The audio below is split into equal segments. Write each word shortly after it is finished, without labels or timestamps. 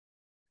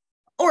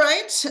All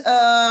right,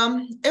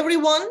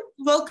 everyone,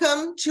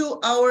 welcome to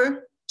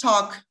our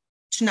talk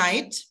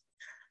tonight.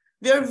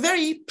 We are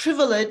very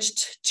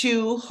privileged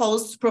to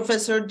host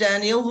Professor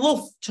Daniel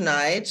Woolf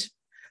tonight,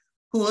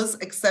 who has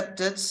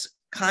accepted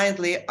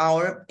kindly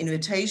our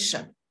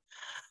invitation.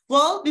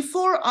 Well,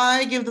 before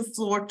I give the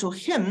floor to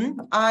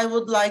him, I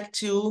would like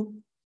to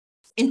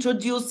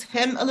introduce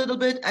him a little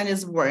bit and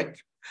his work.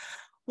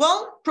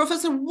 Well,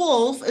 Professor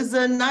Woolf is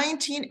a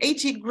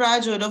 1980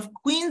 graduate of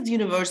Queen's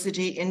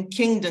University in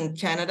Kingston,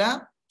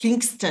 Canada,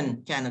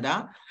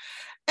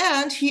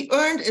 and he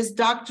earned his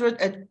doctorate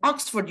at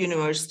Oxford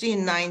University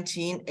in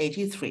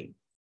 1983.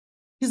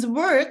 He's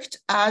worked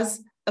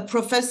as a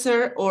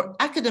professor or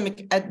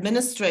academic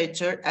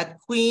administrator at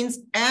Queen's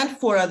and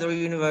 4 other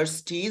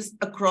universities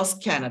across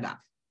Canada.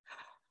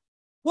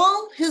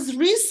 Well, his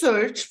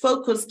research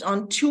focused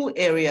on 2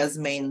 areas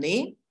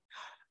mainly: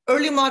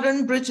 early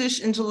modern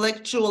British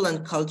intellectual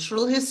and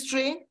cultural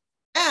history,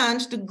 and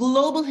the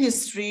global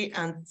history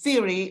and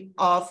theory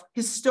of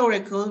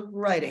historical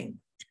writing.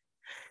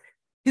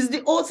 He's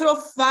the author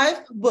of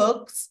 5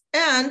 books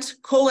and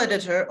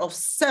co-editor of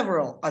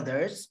several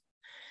others.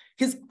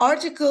 His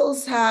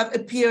articles have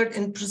appeared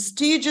in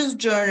prestigious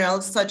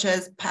journals such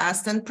as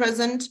Past and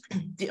Present,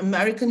 the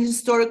American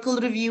Historical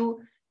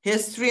Review,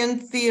 History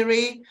and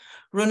Theory,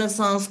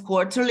 Renaissance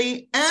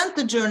Quarterly, and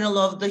the Journal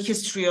of the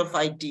History of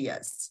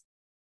Ideas.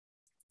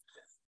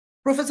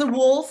 Professor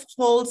Woolf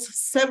holds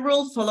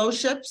several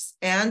fellowships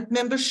and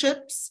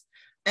memberships,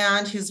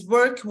 and his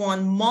work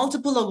won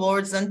multiple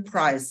awards and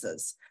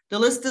prizes. The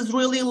list is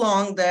really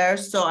long there,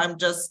 so I'm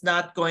just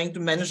not going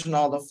to mention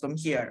all of them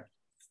here.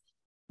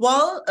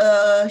 Well,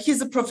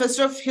 he's a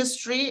professor of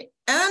history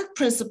and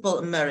principal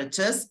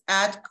emeritus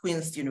at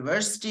Queen's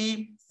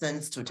University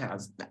since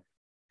 2009.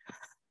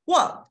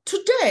 Well,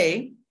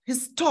 today,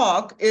 his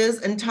talk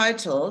is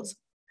entitled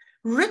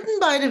 "Written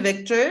by the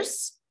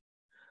Victors: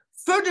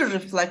 Further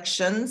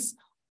Reflections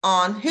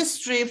on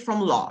History from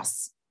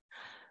Loss."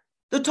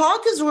 The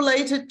talk is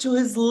related to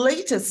his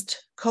latest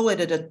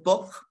co-edited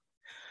book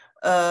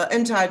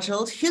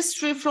entitled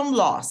 "History from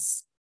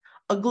Loss: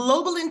 A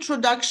Global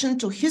Introduction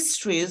to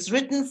Histories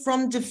Written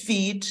from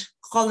Defeat,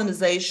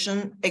 Colonization,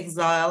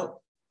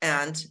 Exile,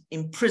 and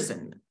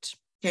Imprisonment."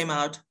 Came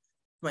out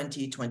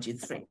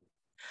 2023.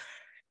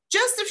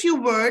 Just a few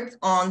words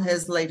on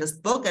his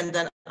latest book, and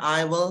then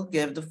I will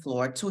give the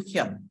floor to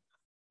him.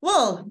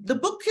 Well, the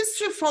book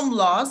History from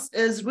Loss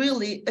is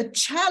really a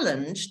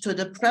challenge to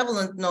the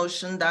prevalent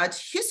notion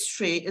that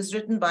history is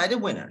written by the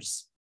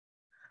winners.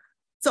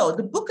 So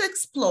the book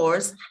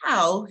explores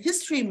how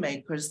history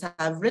makers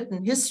have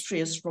written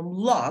histories from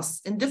loss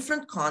in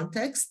different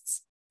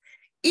contexts,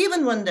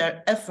 even when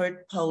their effort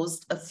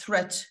posed a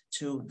threat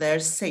to their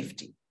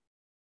safety.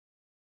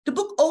 The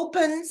book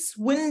opens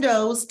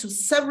windows to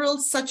several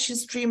such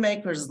history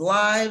makers'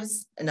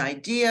 lives and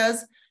ideas,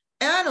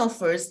 and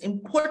offers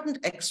important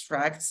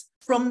extracts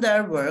from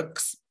their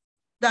works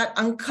that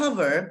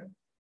uncover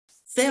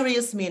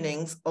various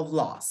meanings of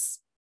loss.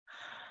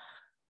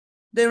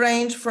 They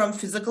range from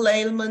physical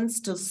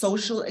ailments to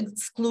social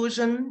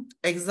exclusion,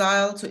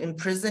 exile to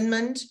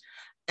imprisonment,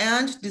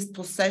 and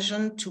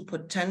dispossession to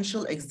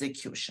potential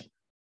execution.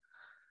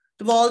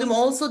 The volume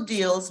also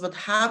deals with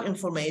how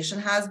information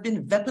has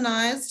been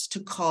weaponized to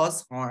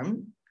cause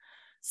harm.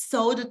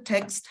 So the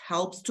text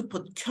helps to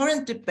put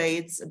current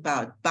debates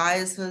about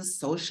biases,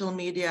 social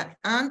media,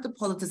 and the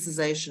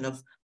politicization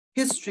of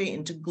history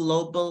into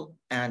global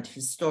and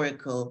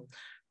historical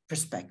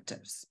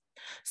perspectives.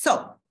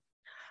 So,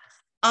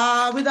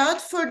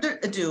 without further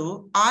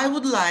ado, I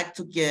would like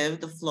to give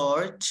the floor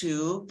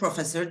to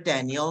Professor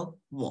Daniel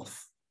Woolf.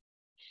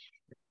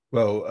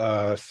 Well,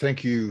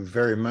 thank you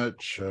very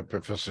much,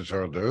 Professor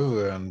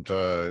Zorlu, and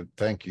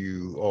thank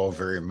you all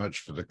very much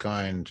for the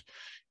kind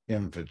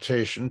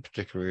invitation,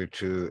 particularly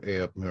to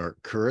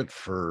almıyor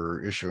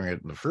for issuing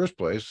it in the first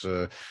place.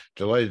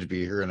 Delighted to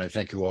be here, and I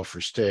thank you all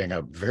for staying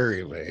up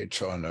very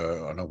late on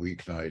a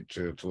weeknight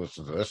to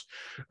listen to this.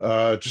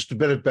 Just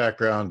a bit of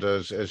background,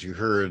 as you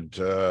heard,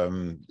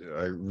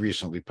 I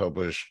recently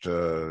published,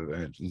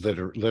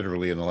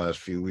 literally in the last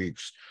few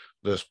weeks,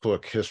 this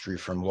book, History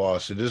from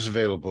Loss. It is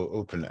available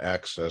open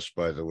access,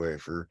 by the way,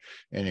 for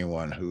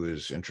anyone who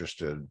is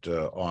interested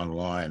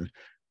online.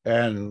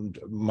 And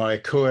my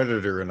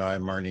co-editor and I,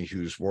 Marnie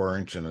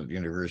Hughes-Warrington at the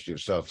University of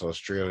South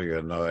Australia,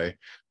 and I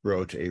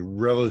wrote a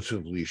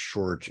relatively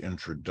short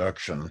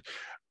introduction.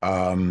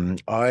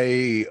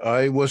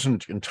 I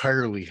wasn't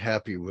entirely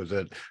happy with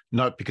it,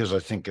 not because I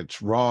think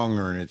it's wrong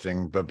or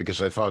anything, but because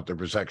I thought there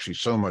was actually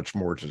so much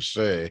more to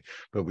say,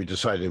 but we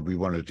decided we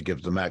wanted to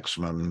give the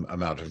maximum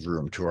amount of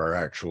room to our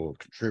actual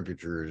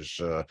contributors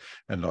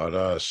and not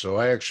us. So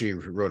I actually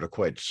wrote a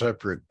quite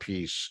separate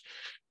piece,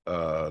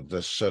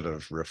 this set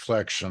of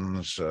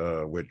reflections,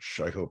 which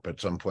I hope at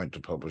some point to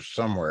publish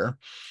somewhere.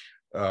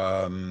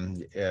 There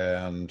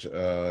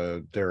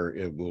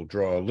it will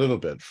draw a little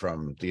bit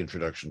from the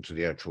introduction to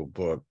the actual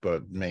book,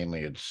 but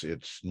mainly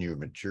it's new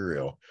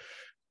material.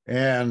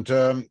 And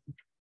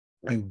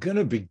I'm going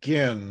to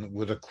begin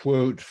with a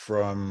quote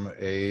from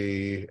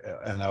an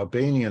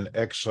Albanian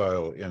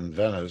exile in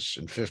Venice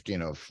in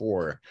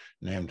 1504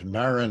 named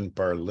Marin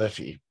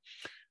Barletti,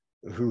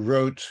 who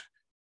wrote,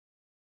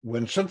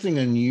 "When something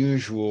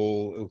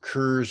unusual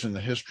occurs in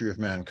the history of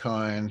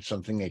mankind,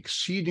 something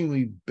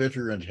exceedingly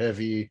bitter and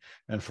heavy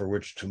and for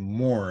which to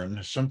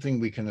mourn, something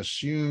we can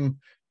assume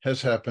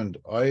has happened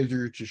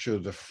either to show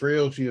the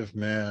frailty of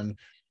man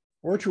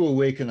or to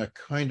awaken a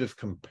kind of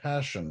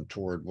compassion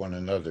toward one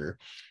another,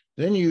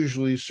 then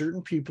usually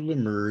certain people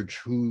emerge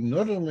who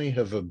not only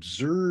have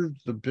observed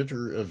the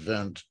bitter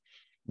event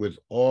with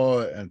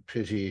awe and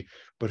pity,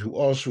 but who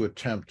also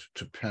attempt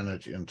to pen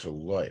it into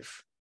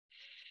life."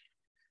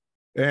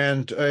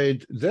 And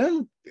I'd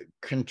then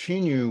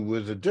continue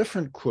with a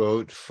different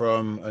quote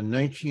from a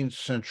 19th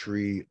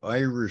century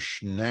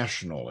Irish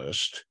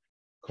nationalist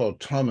called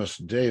Thomas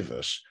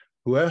Davis,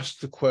 who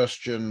asked the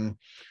question,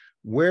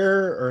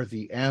 "Where are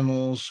the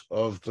annals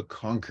of the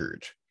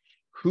conquered?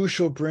 Who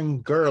shall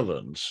bring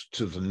garlands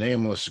to the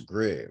nameless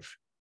grave?"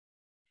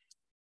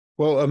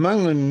 Well,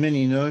 among the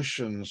many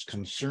notions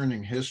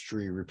concerning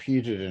history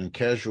repeated in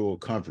casual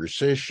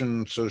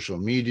conversation, social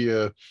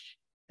media,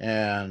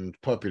 and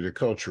popular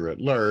culture at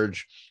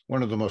large,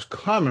 one of the most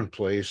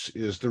commonplace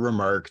is the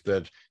remark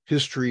that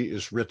history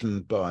is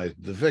written by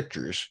the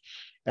victors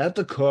at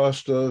the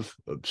cost of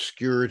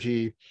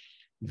obscurity,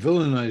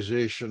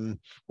 villainization,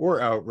 or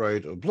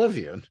outright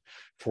oblivion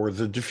for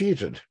the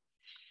defeated.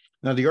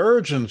 Now, the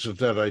origins of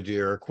that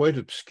idea are quite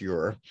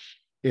obscure.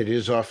 It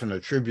is often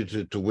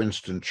attributed to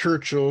Winston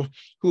Churchill,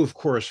 who, of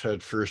course,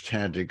 had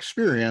firsthand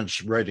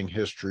experience writing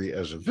history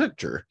as a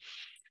victor.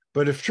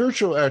 But if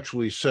Churchill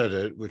actually said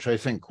it, which I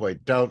think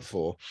quite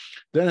doubtful,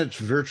 then it's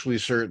virtually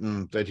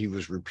certain that he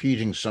was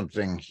repeating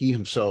something he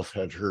himself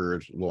had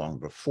heard long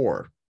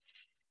before.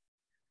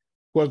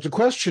 Well, the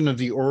question of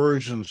the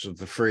origins of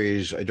the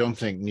phrase, I don't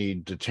think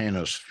need detain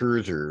us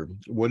further.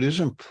 What is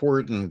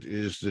important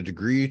is the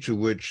degree to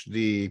which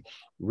the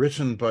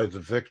written by the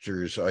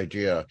victors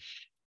idea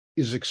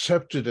is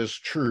accepted as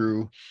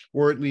true,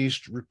 or at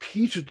least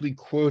repeatedly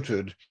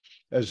quoted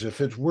as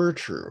if it were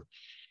true.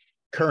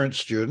 Current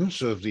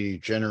students of the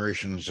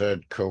Generation Z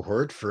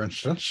cohort, for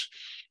instance,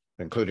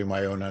 including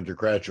my own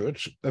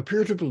undergraduates,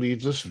 appear to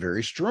believe this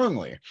very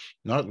strongly,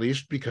 not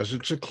least because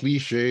it's a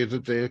cliche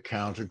that they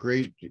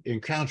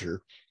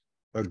encounter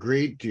a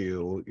great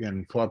deal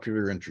in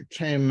popular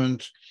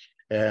entertainment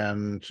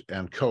and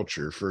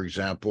culture. For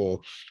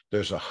example,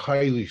 there's a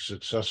highly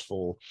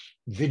successful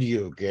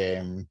video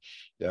game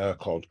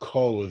called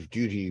Call of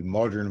Duty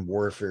Modern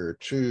Warfare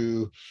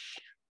 2,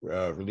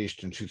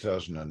 released in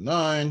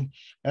 2009,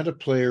 and a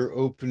player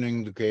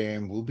opening the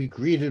game will be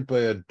greeted by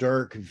a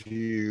dark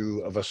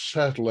view of a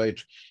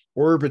satellite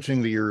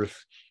orbiting the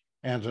Earth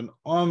and an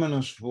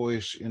ominous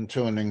voice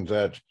intoning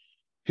that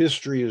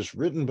history is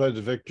written by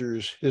the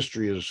victors,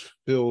 history is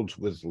filled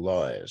with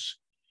lies.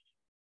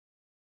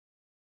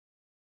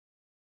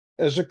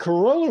 As a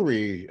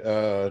corollary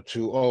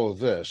to all of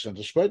this, and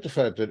despite the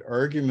fact that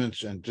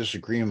arguments and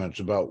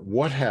disagreements about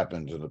what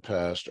happened in the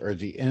past are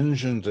the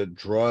engine that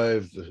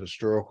drive the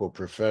historical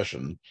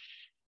profession,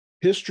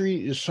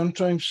 history is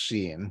sometimes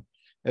seen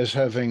as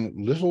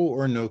having little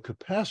or no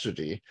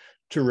capacity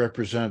to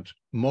represent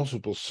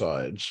multiple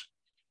sides,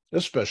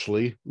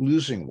 especially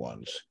losing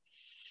ones.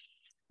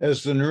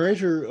 As the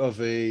narrator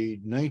of a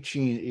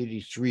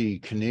 1983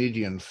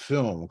 Canadian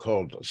film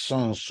called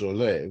Sans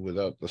Soleil,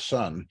 Without the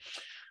Sun,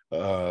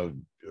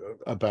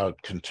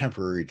 about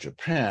contemporary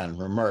Japan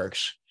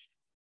remarks,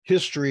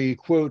 history,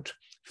 quote,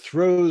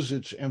 throws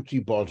its empty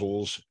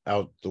bottles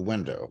out the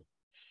window.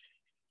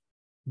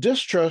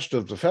 Distrust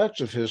of the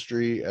facts of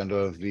history and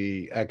of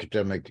the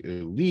academic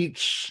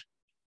elites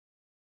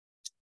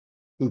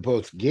who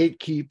both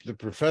gatekeep the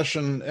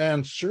profession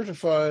and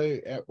certify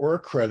or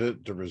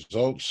accredit the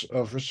results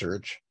of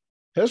research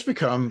has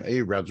become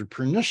a rather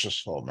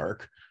pernicious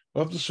hallmark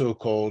of the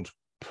so-called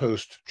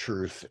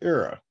post-truth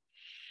era.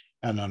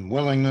 An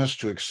unwillingness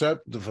to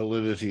accept the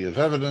validity of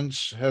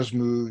evidence has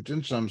moved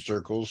in some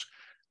circles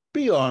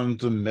beyond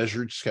the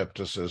measured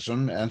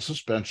skepticism and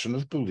suspension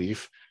of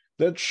belief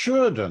that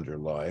should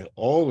underlie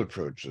all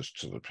approaches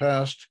to the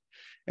past,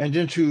 and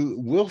into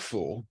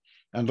willful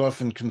and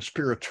often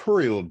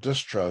conspiratorial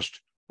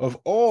distrust of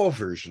all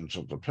versions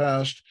of the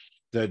past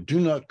that do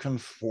not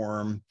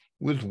conform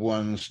with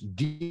one's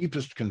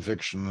deepest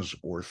convictions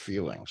or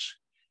feelings.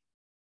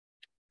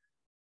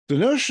 The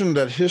notion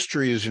that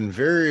history is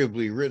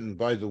invariably written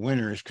by the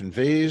winners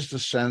conveys the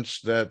sense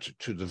that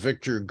to the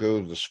victor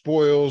go the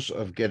spoils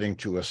of getting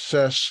to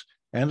assess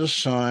and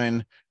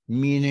assign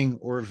meaning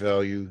or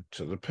value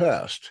to the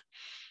past.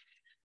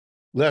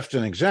 Left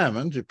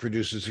unexamined, it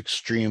produces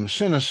extreme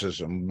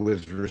cynicism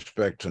with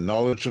respect to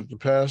knowledge of the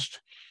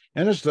past,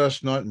 and is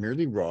thus not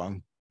merely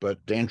wrong,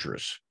 but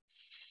dangerous.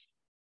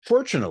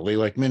 Fortunately,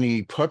 like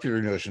many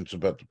popular notions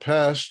about the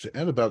past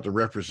and about the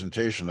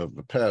representation of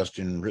the past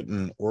in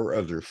written or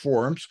other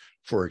forms,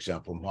 for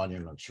example,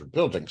 monuments or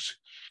buildings,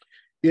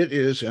 it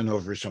is an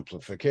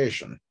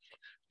oversimplification.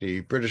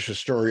 The British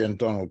historian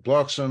Donald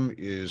Bloxham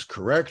is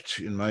correct,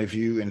 in my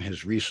view, in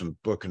his recent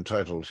book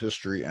entitled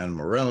History and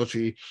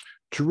Morality,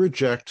 to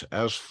reject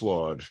as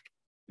flawed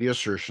the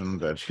assertion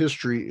that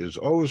history is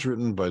always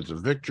written by the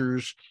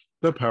victors,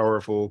 the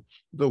powerful,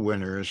 the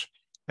winners,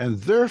 and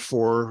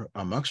therefore,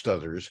 amongst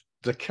others,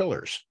 the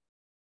killers.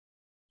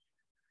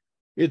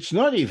 It's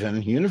not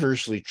even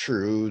universally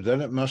true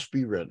that it must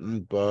be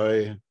written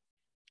by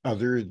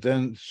other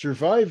than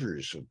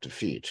survivors of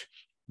defeat,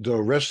 though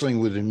wrestling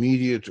with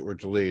immediate or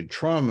delayed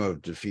trauma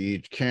of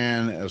defeat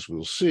can, as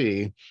we'll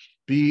see,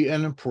 be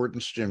an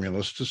important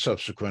stimulus to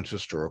subsequent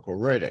historical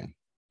writing.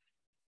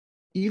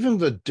 Even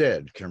the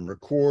dead can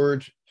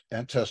record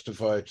and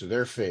testify to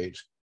their fate,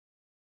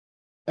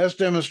 as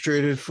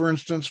demonstrated, for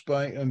instance,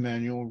 by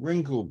Emanuel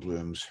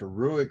Ringelblum's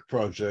heroic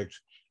project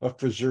of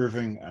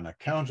preserving an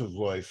account of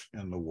life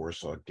in the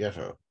Warsaw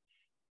Ghetto.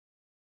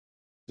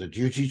 The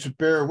duty to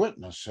bear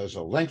witness has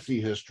a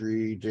lengthy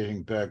history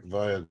dating back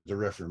via the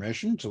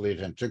Reformation to late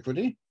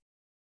antiquity,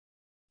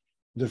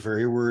 the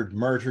very word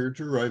martyr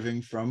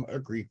deriving from a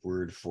Greek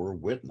word for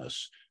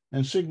witness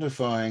and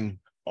signifying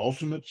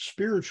ultimate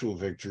spiritual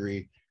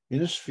victory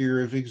in a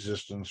sphere of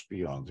existence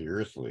beyond the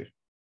earthly.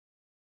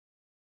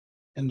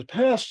 In the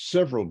past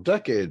several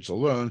decades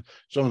alone,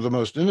 some of the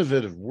most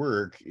innovative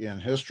work in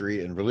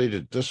history and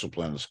related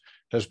disciplines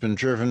has been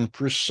driven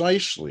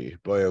precisely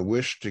by a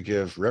wish to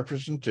give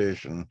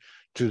representation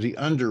to the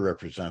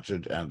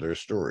underrepresented and their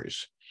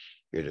stories.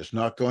 It is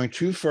not going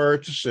too far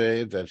to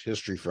say that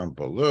history from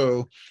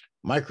below,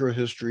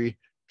 microhistory,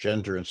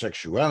 gender and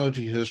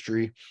sexuality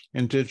history,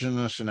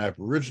 indigenous and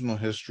aboriginal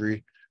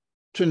history,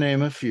 to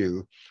name a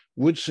few,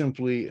 would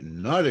simply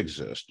not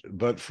exist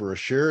but for a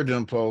shared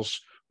impulse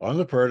on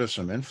the part of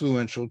some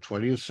influential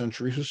 20th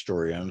century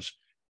historians,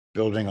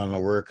 building on the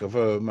work of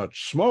a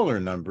much smaller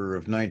number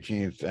of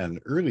 19th and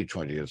early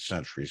 20th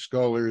century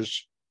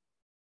scholars,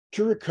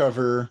 to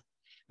recover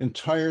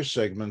entire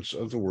segments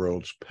of the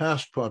world's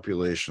past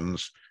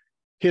populations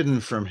hidden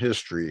from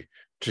history,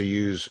 to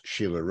use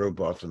Sheila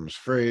Rowbotham's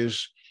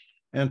phrase,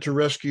 and to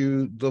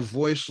rescue the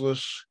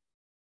voiceless,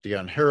 the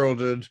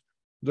unheralded,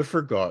 the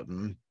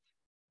forgotten,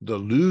 the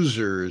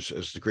losers,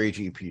 as the great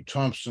E.P.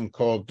 Thompson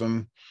called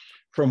them,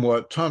 from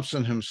what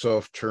Thompson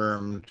himself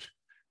termed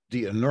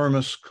the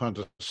enormous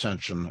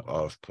condescension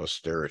of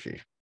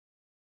posterity.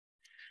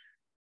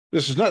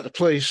 This is not the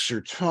place or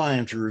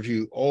time to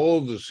review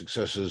all the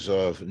successes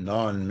of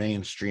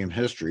non-mainstream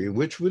history,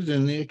 which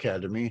within the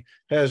academy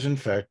has in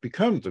fact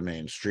become the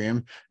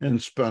mainstream and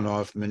spun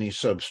off many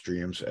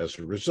substreams as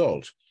a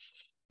result.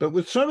 But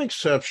with some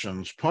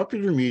exceptions,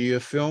 popular media,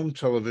 film,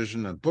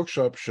 television, and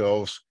bookshop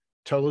shelves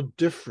tell a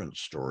different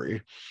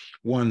story,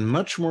 one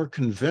much more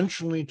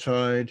conventionally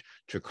tied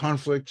to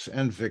conflicts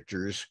and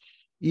victors,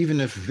 even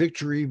if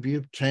victory be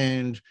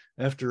obtained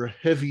after a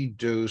heavy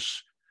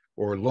dose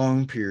or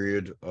long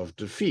period of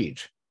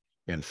defeat.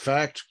 In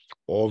fact,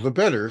 all the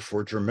better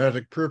for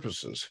dramatic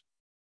purposes.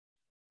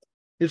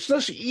 It's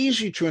thus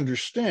easy to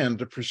understand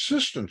the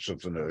persistence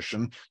of the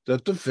notion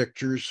that the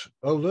victors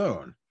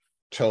alone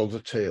tell the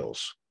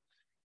tales.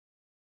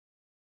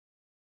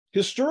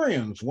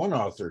 Historians, one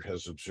author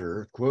has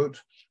observed, quote,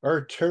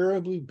 are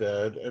terribly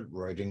bad at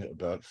writing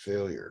about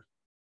failure.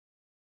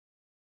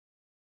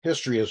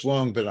 History has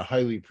long been a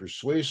highly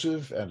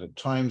persuasive and at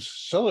times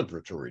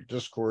celebratory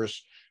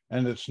discourse,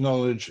 and its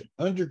knowledge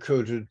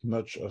undercoated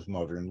much of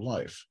modern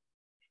life.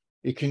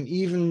 It can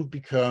even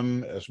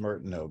become, as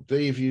Martin L.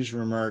 Davies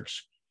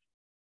remarks,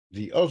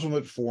 the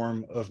ultimate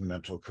form of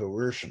mental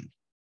coercion.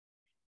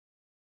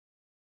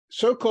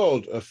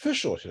 So-called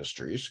official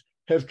histories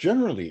have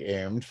generally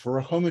aimed for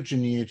a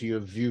homogeneity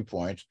of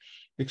viewpoint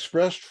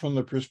expressed from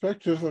the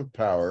perspective of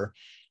power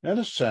and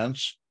a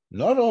sense,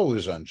 not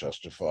always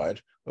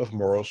unjustified, of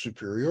moral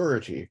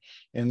superiority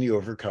in the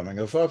overcoming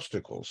of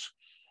obstacles.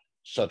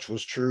 Such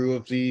was true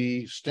of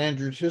the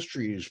standard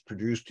histories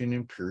produced in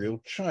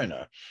imperial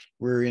China,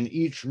 wherein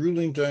each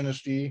ruling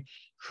dynasty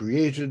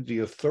created the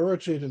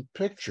authoritative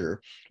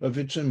picture of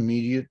its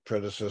immediate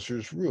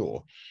predecessor's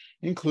rule,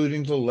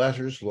 including the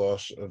latter's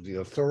loss of the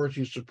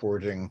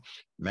authority-supporting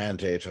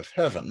mandate of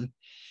heaven,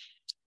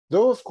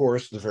 though, of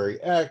course, the very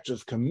act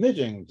of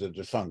committing the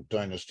defunct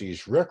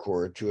dynasty's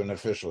record to an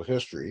official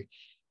history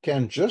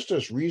can just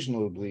as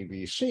reasonably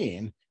be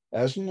seen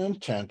as an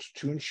intent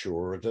to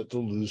ensure that the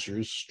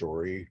loser's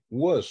story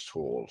was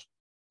told.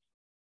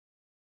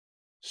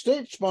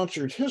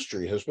 State-sponsored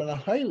history has been a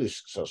highly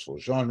successful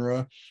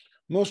genre,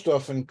 most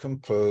often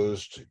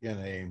composed in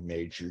a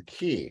major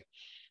key.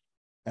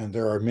 And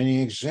there are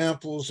many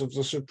examples of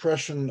the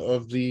suppression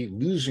of the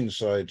losing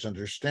side's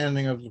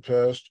understanding of the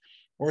past,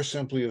 or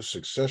simply of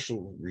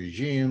successful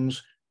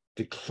regimes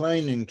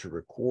declining to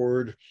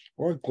record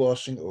or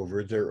glossing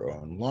over their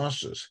own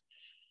losses.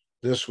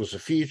 This was a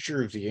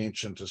feature of the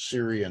ancient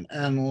Assyrian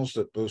annals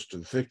that boast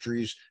of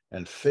victories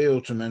and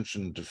fail to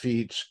mention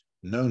defeats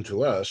known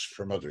to us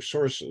from other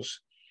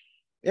sources.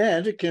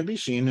 And it can be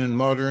seen in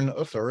modern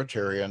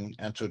authoritarian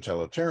and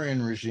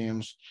totalitarian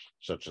regimes,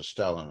 such as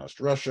Stalinist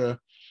Russia,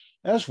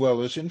 as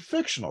well as in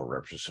fictional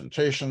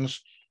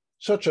representations,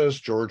 such as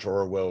George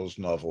Orwell's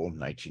novel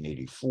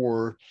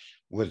 1984,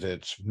 with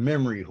its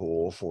memory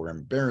hole for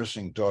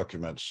embarrassing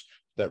documents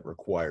that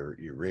require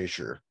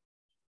erasure.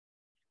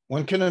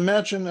 One can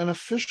imagine an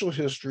official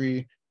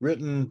history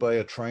written by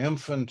a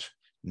triumphant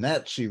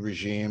Nazi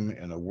regime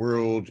in a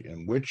world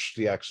in which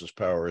the Axis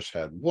powers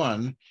had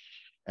won,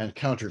 and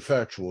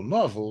counterfactual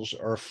novels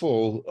are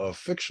full of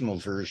fictional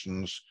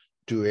versions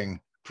doing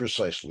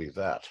precisely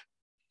that.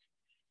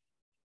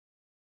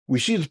 We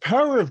see the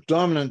power of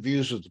dominant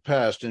views of the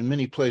past in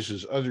many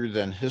places other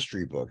than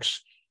history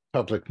books.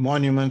 Public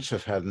monuments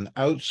have had an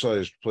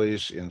outsized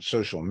place in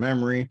social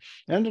memory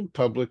and in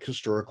public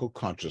historical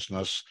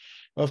consciousness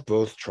of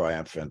both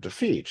triumph and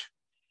defeat.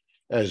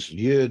 As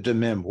lieux de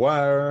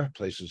mémoire,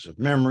 places of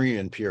memory,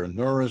 in Pierre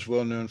Nora's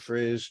well-known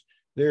phrase,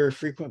 they are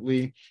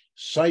frequently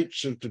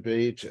sites of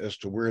debate as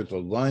to where the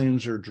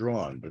lines are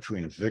drawn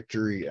between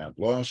victory and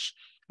loss,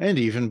 and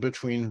even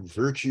between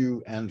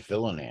virtue and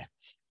villainy.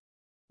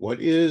 What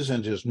is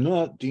and is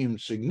not deemed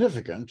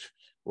significant,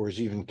 or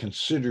is even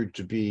considered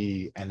to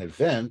be an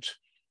event,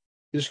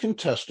 is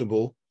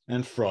contestable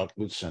and fraught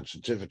with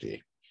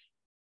sensitivity.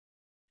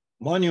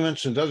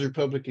 Monuments and other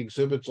public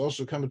exhibits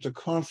also come into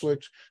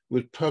conflict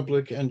with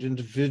public and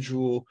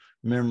individual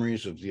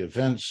memories of the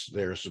events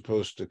they are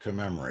supposed to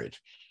commemorate,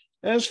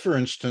 as for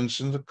instance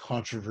in the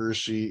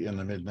controversy in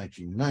the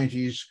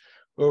mid-1990s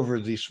over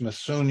the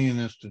Smithsonian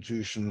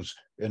Institution's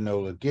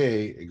Enola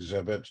Gay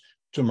exhibit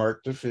to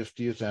mark the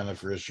 50th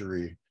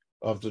anniversary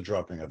of the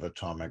dropping of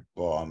atomic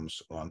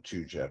bombs on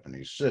 2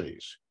 Japanese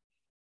cities.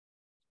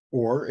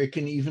 Or it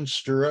can even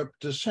stir up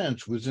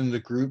dissent within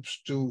the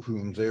groups to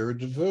whom they are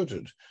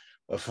devoted,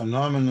 a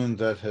phenomenon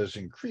that has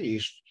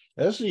increased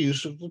as the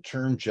use of the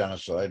term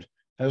genocide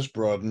has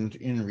broadened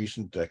in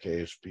recent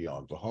decades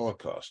beyond the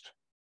Holocaust.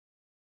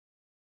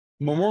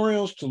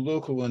 Memorials to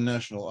local and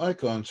national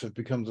icons have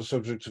become the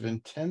subject of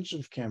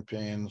intensive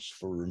campaigns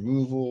for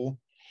removal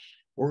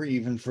or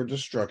even for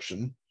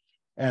destruction,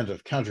 and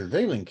of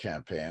countervailing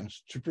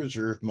campaigns to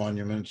preserve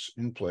monuments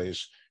in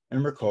place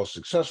and recall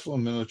successful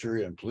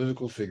military and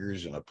political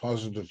figures in a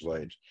positive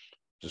light,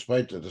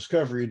 despite the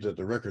discovery that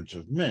the records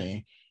of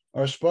many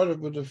are spotted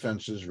with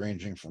offenses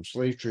ranging from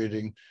slave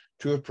trading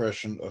to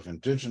oppression of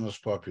indigenous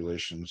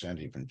populations and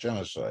even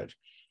genocide,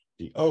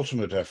 the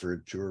ultimate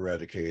effort to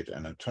eradicate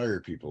an entire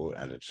people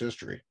and its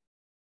history.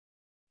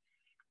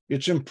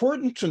 It's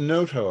important to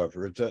note,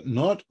 however, that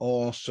not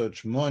all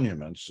such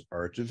monuments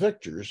are to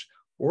victors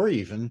or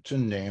even to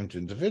named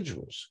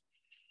individuals.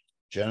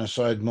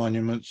 Genocide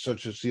monuments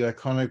such as the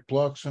iconic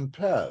blocks and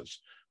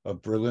paths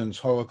of Berlin's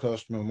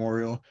Holocaust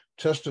Memorial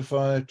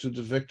testify to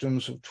the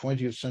victims of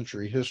 20th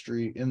century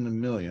history in the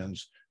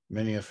millions,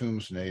 many of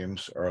whose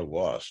names are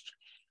lost.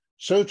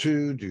 So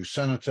too do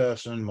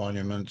cenotaphs and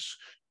monuments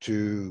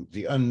to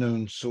the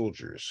unknown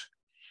soldiers.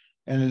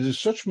 And it is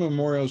such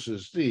memorials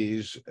as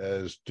these,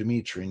 as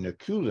Dmitry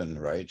Nikulin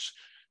writes,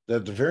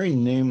 that the very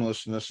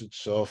namelessness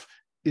itself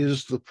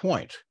is the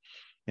point.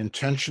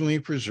 Intentionally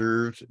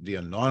preserved, the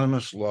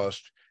anonymous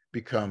lost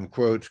become,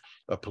 quote,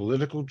 a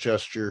political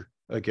gesture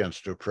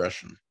against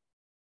oppression.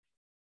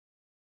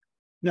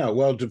 Now,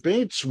 while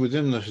debates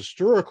within the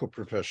historical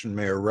profession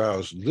may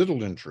arouse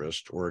little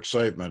interest or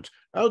excitement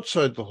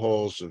outside the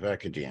halls of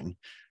academia,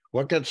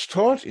 what gets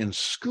taught in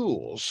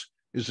schools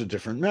is a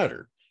different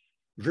matter.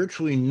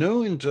 Virtually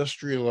no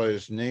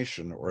industrialized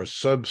nation or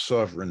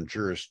sub-sovereign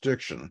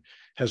jurisdiction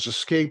has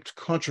escaped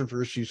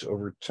controversies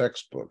over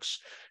textbooks,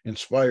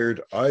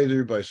 inspired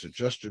either by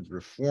suggested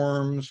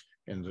reforms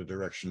in the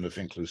direction of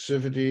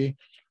inclusivity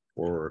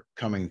or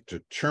coming to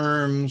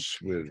terms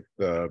with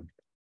the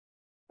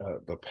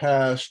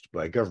past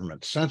by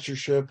government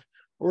censorship,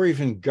 or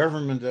even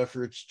government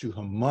efforts to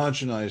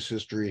homogenize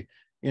history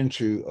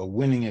into a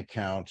winning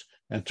account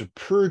and to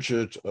purge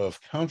it of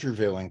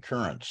countervailing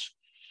currents.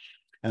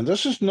 And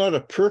this is not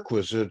a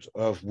perquisite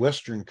of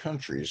Western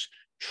countries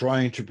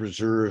trying to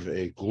preserve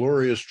a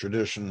glorious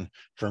tradition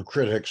from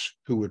critics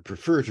who would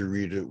prefer to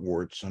read it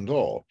warts and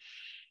all.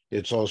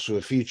 It's also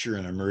a feature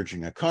in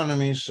emerging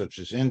economies such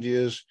as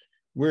India's,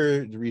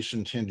 where the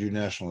recent Hindu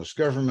nationalist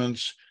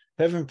governments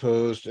have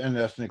imposed an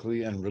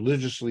ethnically and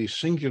religiously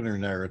singular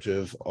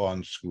narrative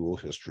on school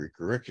history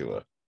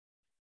curricula.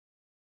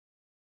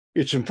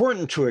 It's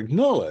important to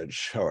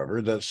acknowledge,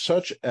 however, that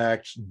such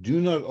acts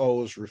do not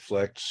always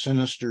reflect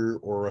sinister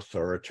or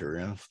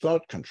authoritarian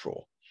thought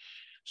control.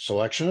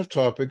 Selection of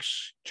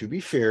topics, to be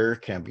fair,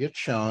 can be a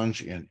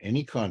challenge in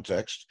any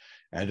context,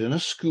 and in a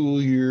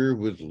school year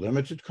with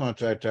limited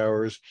contact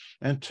hours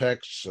and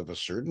texts of a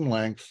certain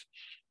length,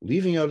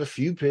 leaving out a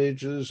few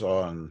pages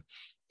on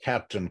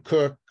Captain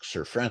Cook,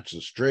 Sir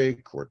Francis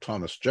Drake, or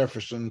Thomas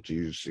Jefferson, to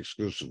use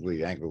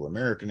exclusively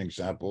Anglo-American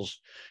examples,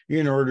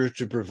 in order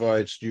to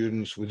provide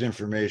students with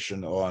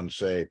information on,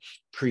 say,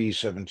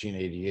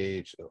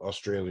 pre-1788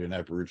 Australian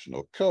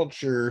Aboriginal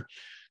culture,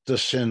 the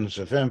sins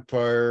of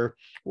empire,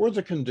 or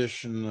the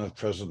condition of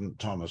President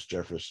Thomas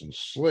Jefferson's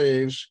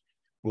slaves,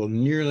 will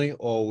nearly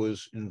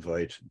always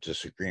invite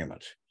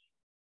disagreement.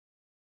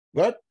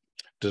 But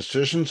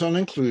decisions on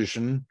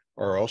inclusion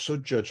are also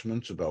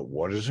judgments about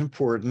what is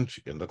important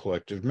in the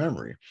collective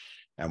memory,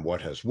 and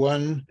what has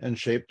won and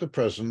shaped the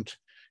present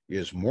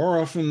is more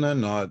often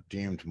than not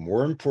deemed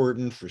more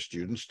important for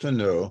students to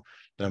know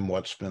than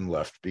what's been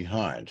left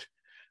behind.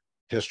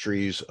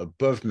 History's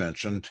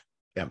above-mentioned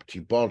empty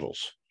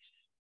bottles.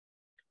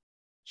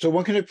 So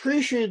one can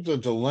appreciate the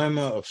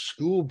dilemma of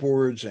school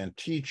boards and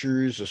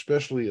teachers,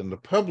 especially in the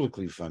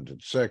publicly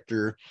funded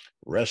sector,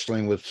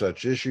 wrestling with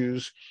such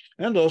issues,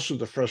 and also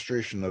the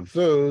frustration of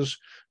those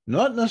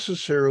not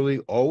necessarily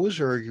always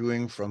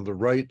arguing from the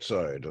right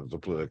side of the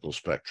political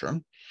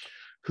spectrum,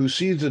 who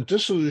see the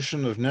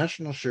dissolution of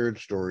national shared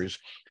stories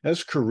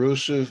as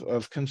corrosive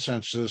of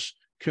consensus,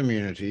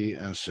 community,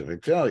 and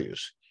civic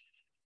values.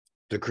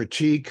 The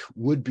critique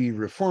would-be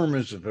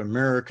reformers of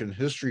American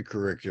history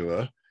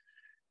curricula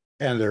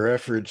and their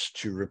efforts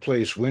to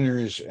replace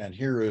winners and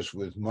heroes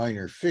with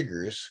minor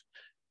figures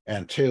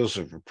and tales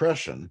of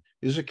repression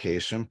is a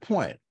case in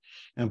point,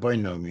 and by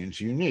no means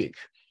unique.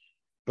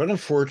 But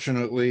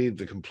unfortunately,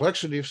 the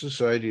complexity of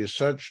society is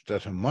such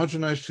that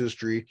homogenized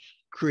history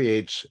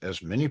creates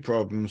as many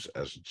problems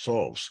as it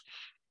solves.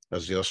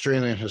 As the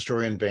Australian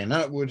historian Bain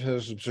Atwood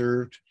has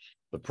observed,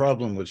 the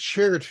problem with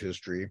shared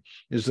history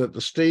is that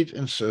the state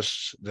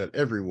insists that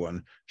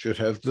everyone should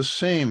have the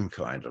same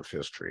kind of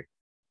history.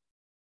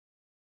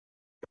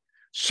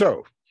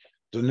 So,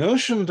 the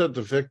notion that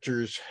the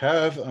victors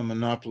have a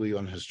monopoly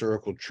on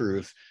historical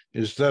truth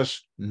is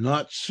thus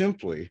not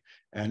simply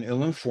an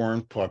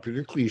ill-informed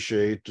popular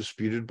cliche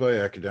disputed by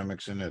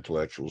academics and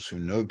intellectuals who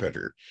know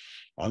better.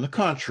 On the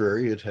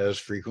contrary, it has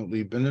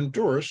frequently been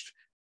endorsed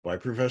by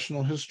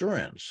professional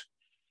historians.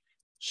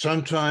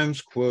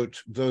 Sometimes,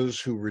 quote, those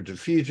who were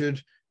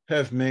defeated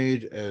have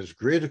made as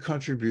great a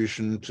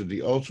contribution to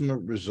the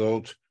ultimate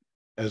result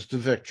as the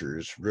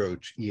victors,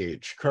 wrote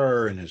E.H.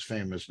 Carr in his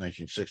famous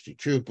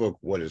 1962 book,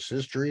 What is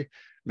History?,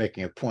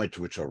 making a point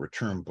to which I'll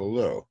return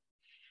below.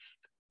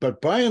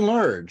 But by and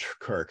large,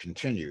 Carr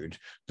continued,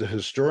 the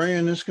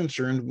historian is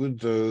concerned with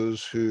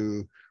those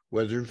who,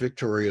 whether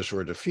victorious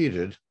or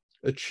defeated,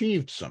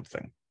 achieved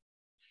something.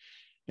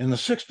 In the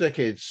 6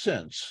 decades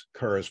since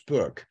Carr's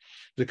book,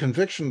 the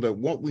conviction that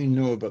what we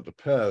know about the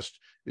past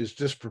is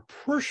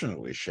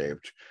disproportionately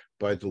shaped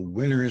by the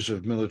winners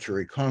of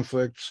military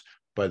conflicts,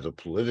 by the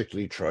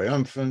politically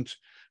triumphant,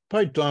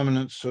 by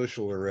dominant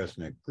social or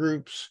ethnic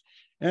groups,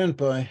 and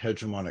by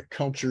hegemonic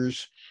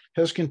cultures,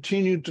 has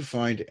continued to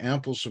find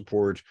ample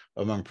support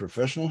among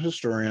professional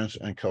historians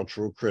and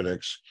cultural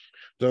critics,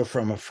 though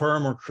from a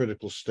far more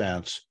critical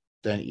stance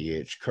than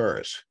E.H.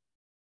 Carr's.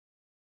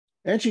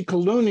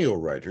 Anti-colonial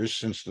writers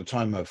since the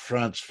time of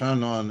Frantz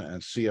Fanon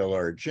and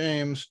C.L.R.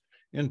 James,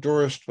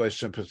 endorsed by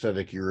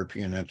sympathetic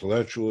European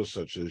intellectuals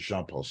such as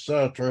Jean-Paul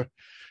Sartre,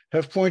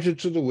 have pointed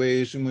to the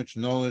ways in which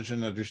knowledge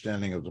and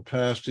understanding of the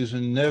past is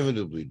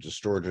inevitably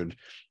distorted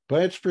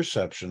by its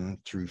perception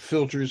through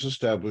filters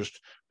established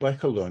by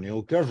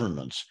colonial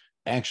governments,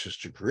 anxious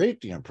to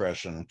create the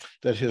impression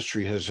that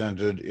history has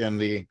ended in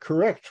the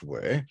correct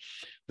way,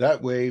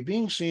 that way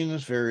being seen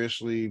as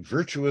variously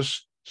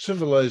virtuous,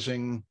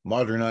 civilizing,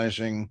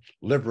 modernizing,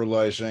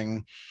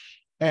 liberalizing,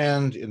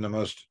 and in the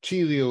most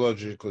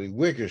teleologically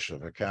Whiggish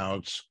of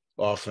accounts,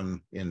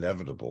 often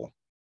inevitable.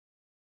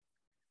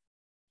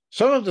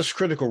 Some of this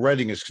critical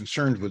writing is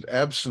concerned with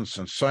absence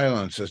and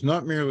silence as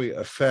not merely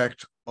a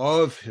fact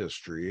of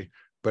history,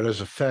 but as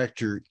a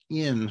factor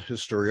in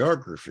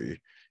historiography,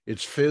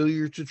 its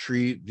failure to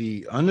treat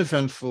the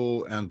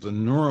uneventful and the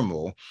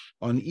normal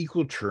on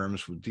equal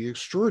terms with the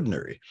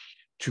extraordinary,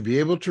 to be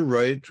able to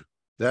write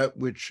that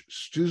which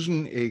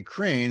Susan A.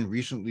 Crane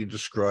recently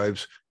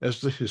describes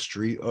as the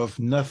history of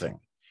nothing.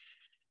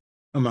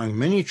 Among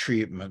many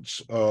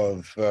treatments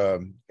of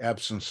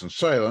absence and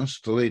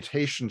silence, the late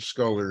Haitian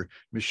scholar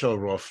Michel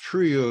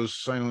Rolfe-Trouillot's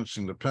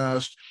Silencing the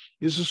Past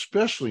is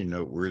especially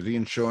noteworthy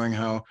in showing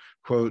how,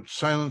 quote,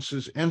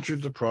 silences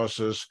entered the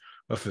process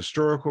of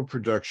historical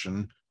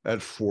production at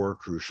 4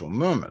 crucial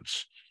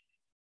moments.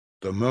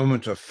 The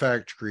moment of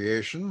fact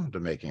creation,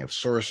 the making of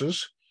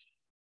sources,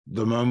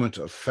 the moment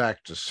of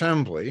fact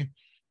assembly,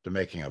 the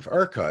making of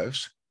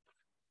archives,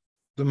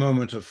 the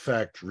moment of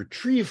fact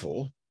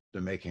retrieval,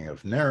 the making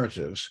of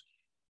narratives,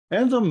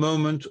 and the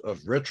moment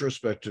of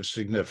retrospective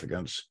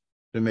significance,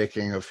 the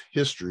making of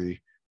history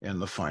in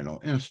the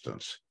final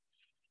instance.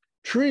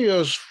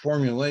 Trouillot's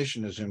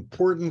formulation is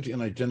important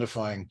in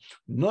identifying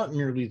not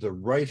merely the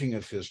writing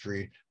of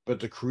history, but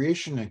the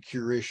creation and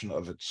curation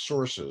of its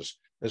sources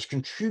as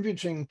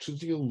contributing to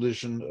the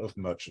elision of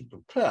much of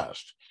the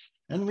past.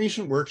 And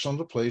recent works on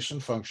the place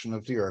and function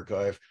of the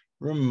archive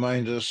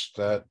remind us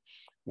that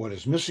what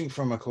is missing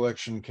from a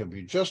collection can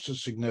be just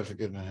as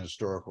significant in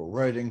historical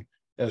writing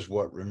as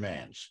what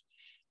remains.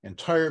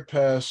 Entire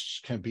pasts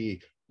can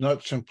be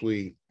not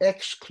simply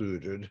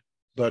excluded,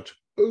 but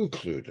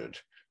occluded,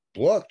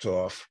 blocked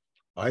off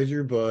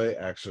either by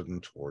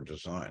accident or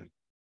design.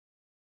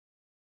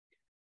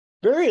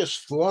 Various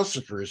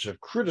philosophers have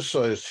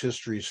criticized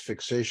history's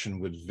fixation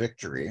with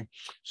victory,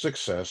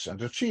 success,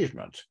 and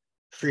achievement.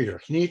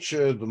 Friedrich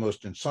Nietzsche, the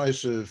most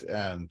incisive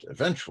and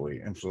eventually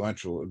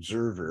influential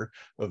observer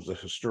of the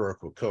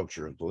historical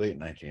culture of the late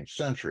 19th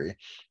century,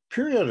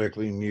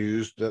 periodically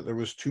mused that there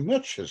was too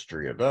much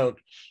history about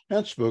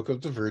and spoke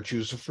of the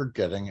virtues of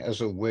forgetting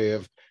as a way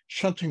of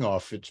shunting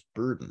off its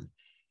burden.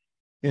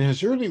 In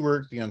his early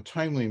work, The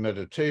Untimely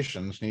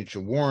Meditations, Nietzsche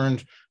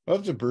warned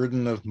of the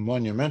burden of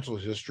monumental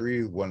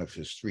history, one of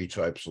his three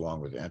types along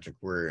with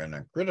antiquarian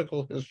and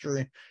critical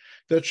history,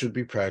 that should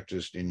be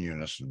practiced in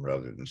unison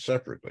rather than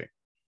separately.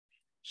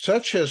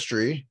 Such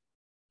history,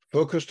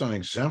 focused on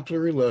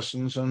exemplary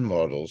lessons and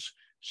models,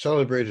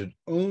 celebrated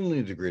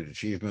only the great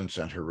achievements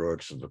and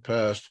heroics of the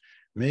past,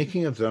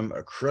 making of them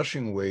a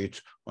crushing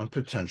weight on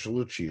potential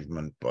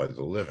achievement by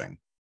the living.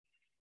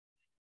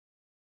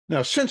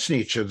 Now, since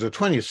Nietzsche, the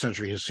 20th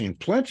century has seen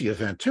plenty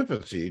of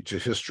antipathy to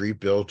history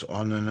built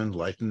on an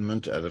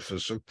Enlightenment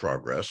edifice of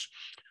progress,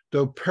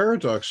 though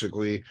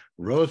paradoxically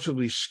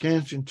relatively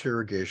scant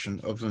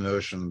interrogation of the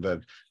notion that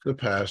the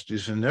past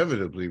is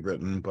inevitably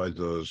written by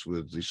those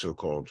with the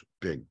so-called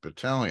big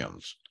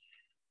battalions.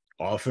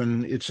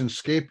 Often its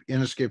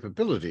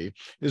inescapability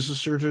is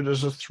asserted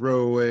as a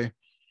throwaway,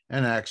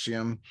 an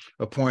axiom,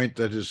 a point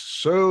that is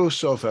so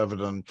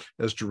self-evident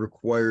as to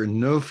require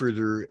no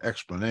further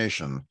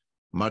explanation,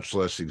 much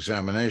less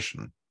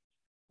examination.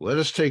 Let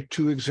us take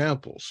two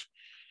examples.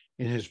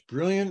 In his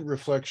brilliant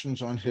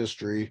reflections on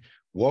history,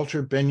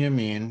 Walter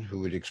Benjamin,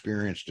 who had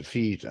experienced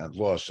defeat and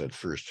loss at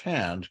first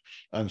hand,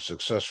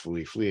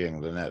 unsuccessfully fleeing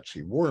the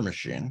Nazi war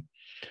machine,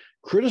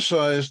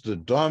 criticized the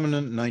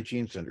dominant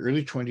 19th and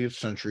early 20th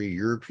century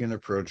European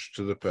approach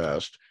to the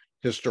past,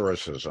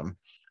 historicism,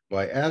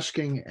 by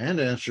asking and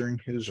answering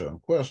his own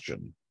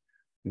question: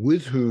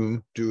 with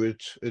whom do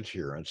its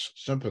adherents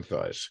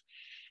sympathize?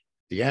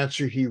 The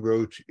answer, he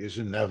wrote, is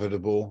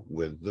inevitable: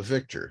 with the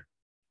victor.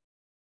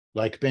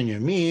 Like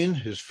Benjamin,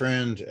 his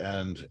friend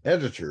and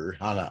editor,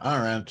 Hannah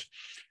Arendt,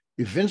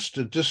 evinced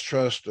a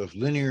distrust of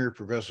linear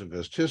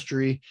progressivist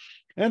history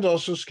and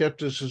also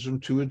skepticism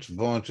to its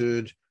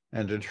vaunted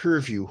and, in her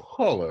view,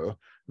 hollow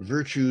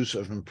virtues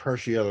of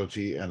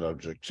impartiality and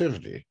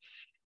objectivity.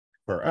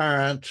 For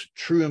Arendt,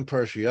 true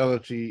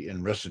impartiality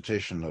in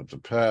recitation of the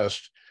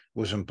past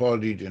was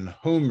embodied in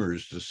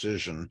Homer's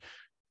decision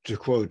to,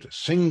 quote,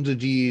 sing the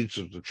deeds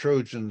of the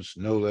Trojans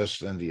no less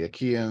than the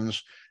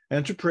Achaeans,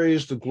 and to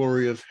praise the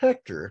glory of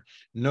Hector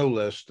no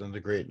less than the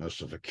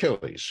greatness of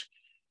Achilles.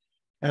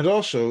 And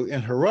also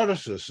in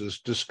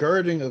Herodotus's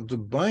discarding of the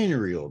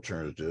binary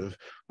alternative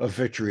of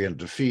victory and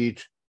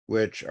defeat,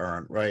 which,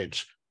 Arendt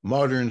writes,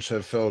 moderns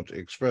have felt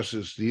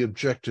expresses the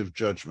objective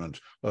judgment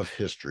of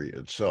history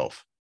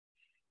itself.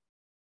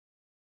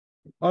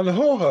 On the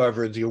whole,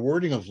 however, the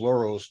awarding of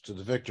laurels to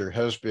the victor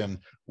has been,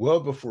 well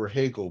before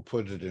Hegel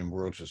put it in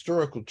world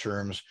historical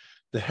terms,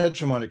 the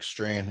hegemonic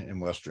strain in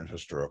Western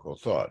historical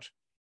thought.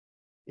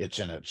 It's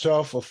in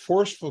itself a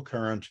forceful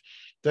current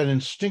that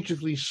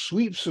instinctively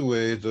sweeps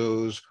away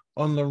those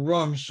on the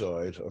wrong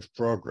side of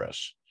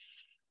progress,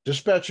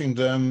 dispatching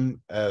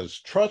them, as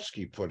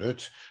Trotsky put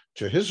it,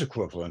 to his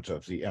equivalent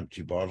of the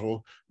empty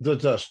bottle, the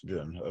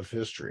dustbin of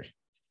history.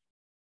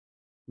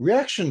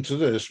 Reaction to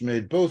this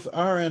made both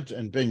Arendt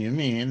and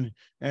Benjamin,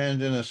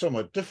 and in a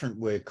somewhat different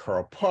way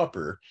Karl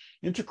Popper,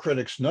 into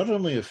critics not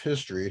only of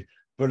history,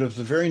 but of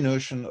the very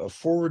notion of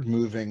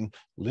forward-moving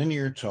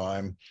linear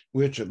time,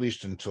 which, at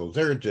least until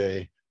their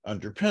day,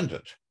 underpinned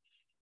it.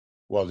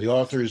 While the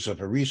authors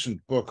of a recent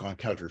book on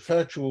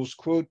counterfactuals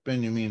quote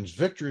Benjamin's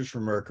victor's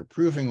remark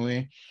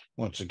approvingly,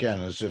 once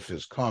again as if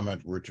his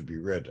comment were to be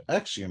read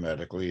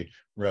axiomatically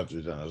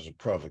rather than as a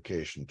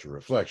provocation to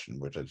reflection,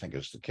 which I think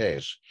is the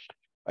case,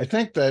 I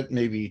think that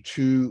may be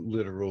too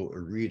literal a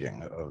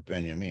reading of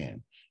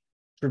Benjamin.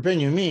 For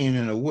Benjamin,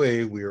 in a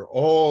way, we are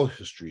all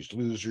history's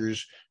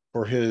losers,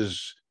 for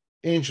his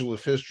angel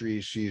of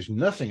history sees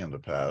nothing in the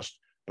past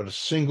but a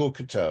single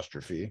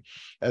catastrophe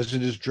as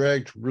it is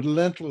dragged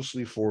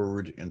relentlessly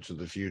forward into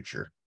the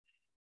future.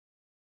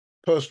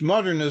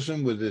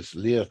 Postmodernism, with its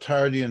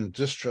Leotardian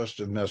distrust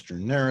of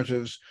Western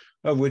narratives,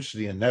 of which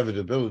the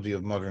inevitability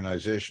of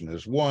modernization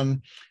is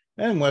one,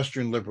 and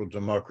Western liberal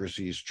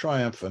democracy's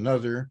triumph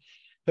another,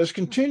 has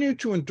continued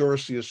to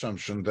endorse the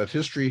assumption that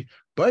history,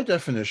 by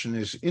definition,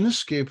 is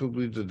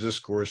inescapably the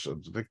discourse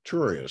of the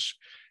victorious,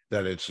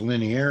 that its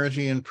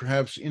linearity and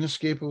perhaps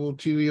inescapable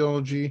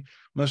teleology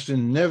must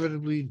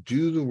inevitably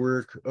do the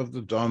work of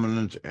the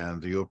dominant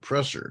and the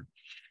oppressor,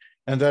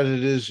 and that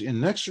it is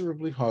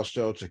inexorably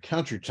hostile to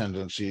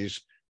counter-tendencies,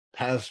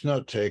 paths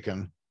not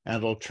taken,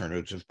 and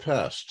alternative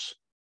pasts.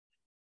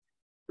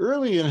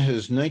 Early in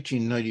his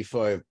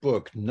 1995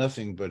 book,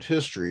 Nothing But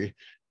History,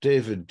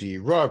 David D.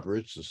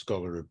 Roberts, the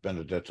scholar of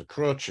Benedetto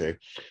Croce,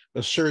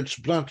 asserts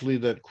bluntly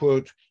that,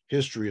 quote,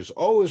 history is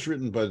always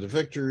written by the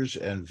victors,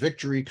 and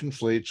victory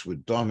conflates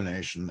with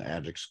domination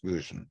and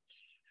exclusion.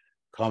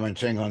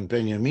 Commenting on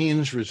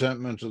Benjamin's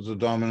resentment of the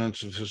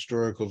dominance of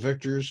historical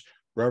victors,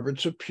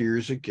 Roberts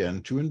appears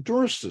again to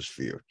endorse this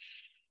view.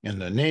 In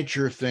the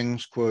nature of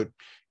things, quote,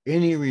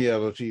 Any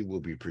reality will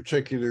be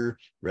particular,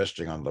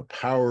 resting on the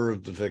power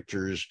of the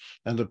victors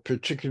and the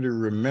particular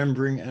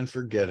remembering and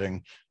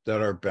forgetting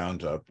that are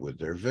bound up with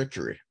their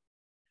victory.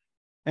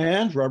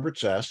 And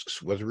Roberts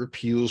asks whether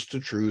appeals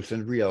to truth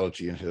and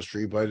reality in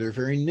history by their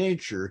very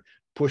nature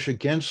push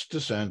against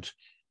dissent,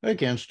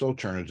 against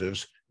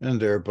alternatives, and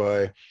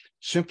thereby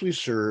simply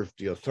serve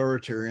the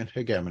authoritarian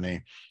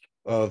hegemony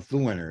of the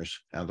winners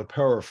and the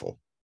powerful.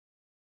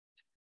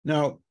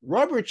 Now,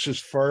 Roberts is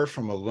far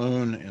from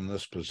alone in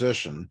this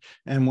position,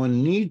 and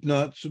one need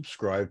not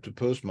subscribe to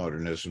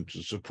postmodernism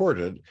to support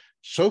it.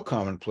 So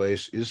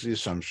commonplace is the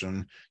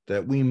assumption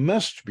that we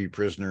must be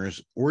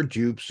prisoners or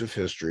dupes of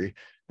history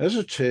as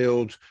a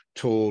tale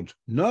told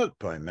not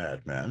by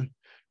madmen,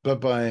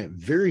 but by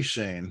very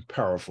sane,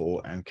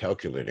 powerful, and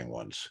calculating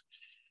ones.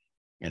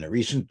 In a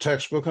recent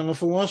textbook on the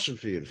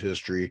philosophy of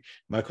history,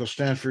 Michael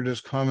Stanford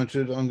has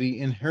commented on the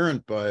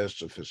inherent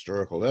bias of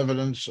historical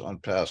evidence on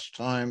past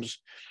times,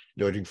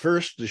 noting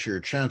first the sheer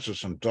chance of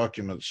some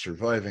documents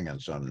surviving and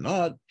some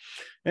not,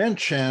 and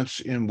chance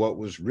in what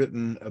was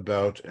written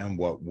about and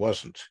what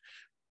wasn't,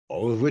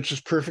 all of which is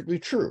perfectly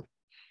true.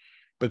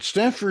 But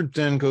Stanford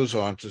then goes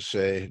on to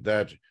say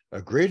that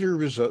a greater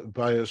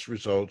bias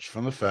results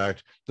from the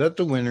fact that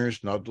the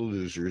winners, not the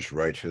losers,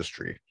 write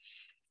history.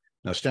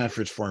 Now,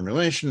 Stanford's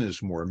formulation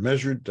is more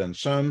measured than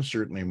some,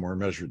 certainly more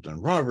measured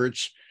than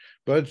Roberts,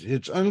 but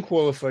its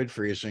unqualified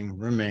phrasing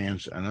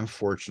remains an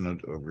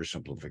unfortunate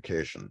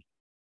oversimplification.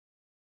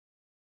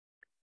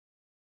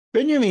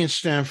 Benjamin,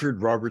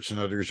 Stanford, Roberts, and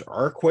others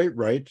are quite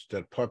right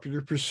that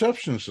popular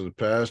perceptions of the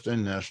past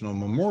and national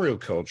memorial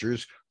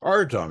cultures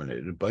are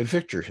dominated by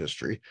victor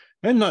history,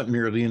 and not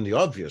merely in the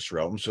obvious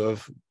realms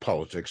of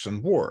politics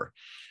and war.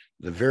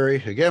 The very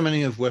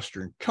hegemony of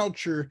Western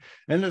culture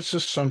and its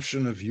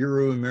assumption of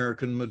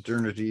Euro-American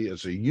modernity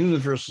as a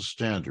universal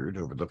standard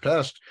over the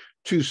past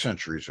 2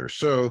 centuries or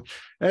so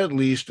at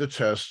least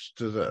attests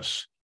to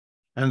this.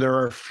 And there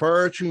are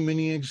far too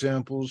many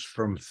examples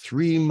from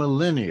 3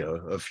 millennia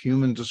of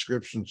human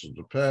descriptions of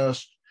the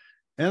past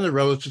and the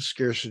relative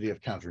scarcity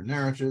of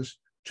counter-narratives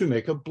to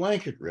make a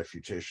blanket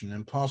refutation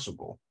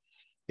impossible.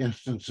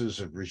 Instances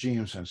of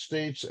regimes and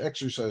states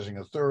exercising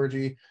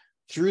authority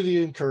through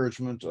the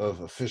encouragement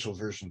of official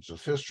versions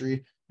of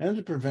history and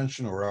the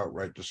prevention or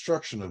outright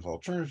destruction of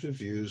alternative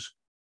views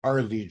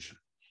are legion.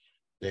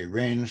 They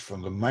range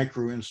from the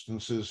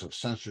micro-instances of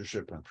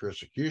censorship and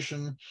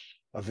persecution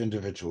of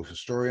individual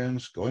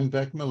historians going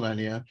back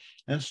millennia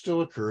and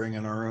still occurring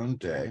in our own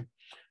day,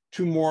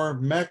 to more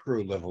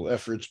macro-level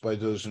efforts by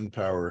those in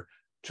power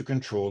to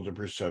control the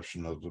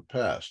perception of the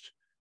past.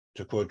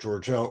 To quote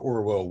George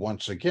Orwell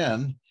once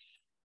again,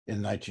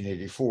 in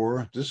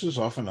 1984, this is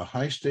often a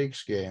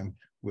high-stakes game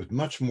with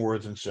much more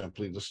than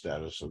simply the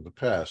status of the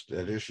past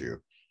at issue.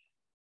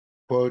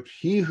 Quote,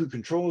 "He who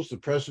controls the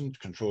present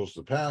controls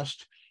the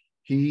past.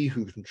 He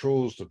who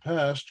controls the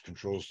past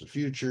controls the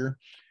future,"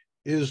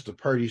 is the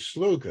party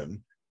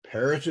slogan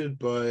parroted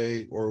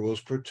by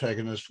Orwell's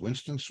protagonist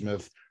Winston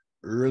Smith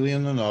early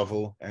in the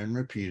novel and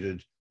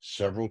repeated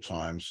several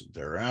times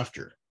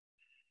thereafter.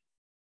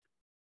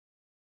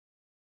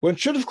 One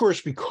should, of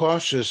course, be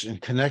cautious in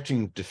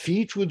connecting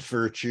defeat with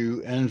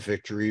virtue and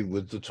victory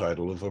with the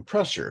title of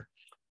oppressor.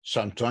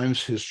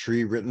 Sometimes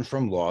history written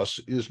from loss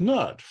is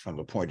not, from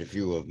the point of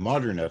view of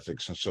modern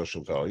ethics and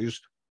social values,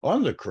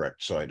 on the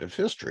correct side of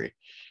history.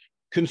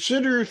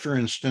 Consider, for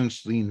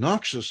instance, the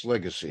noxious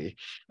legacy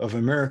of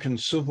American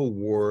Civil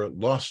War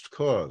lost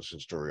cause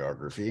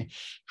historiography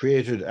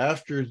created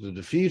after the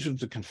defeat of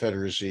the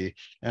Confederacy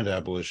and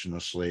abolition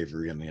of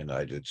slavery in the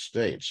United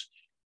States.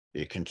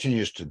 It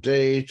continues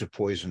today to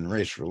poison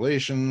race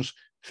relations,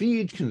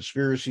 feed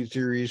conspiracy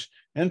theories,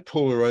 and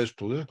polarize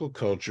political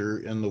culture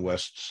in the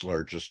West's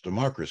largest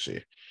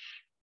democracy.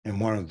 In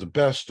one of the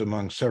best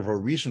among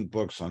several recent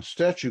books on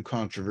statue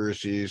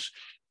controversies,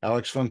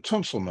 Alex von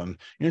Tunselman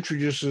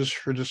introduces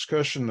her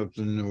discussion of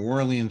the New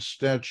Orleans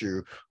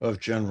statue of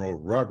General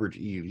Robert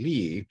E.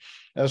 Lee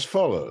as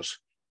follows,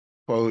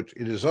 quote,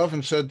 "It is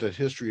often said that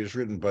history is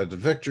written by the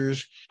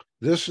victors.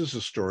 This is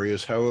the story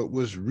as how it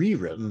was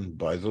rewritten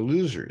by the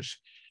losers."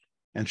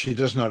 And she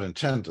does not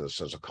intend this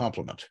as a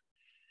compliment.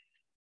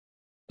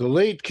 The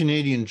late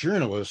Canadian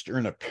journalist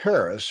Erna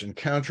Paris,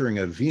 encountering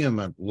a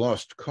vehement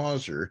lost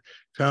causer,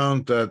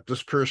 found that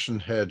this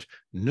person had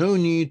no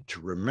need to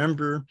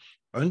remember,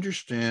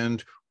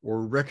 understand,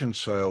 or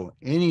reconcile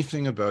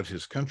anything about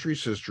his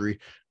country's history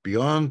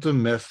beyond the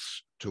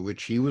myths to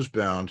which he was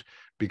bound,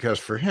 because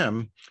for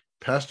him,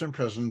 past and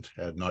present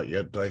had not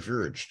yet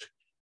diverged.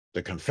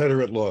 The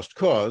Confederate lost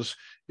cause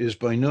is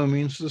by no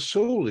means the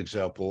sole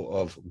example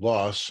of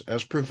loss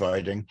as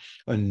providing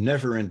a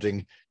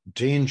never-ending,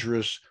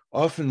 dangerous,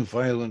 often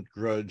violent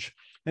grudge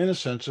and a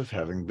sense of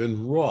having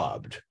been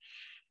robbed.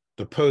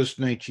 The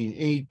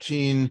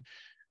post-1918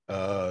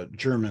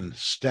 German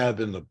stab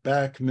in the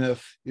back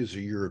myth is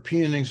a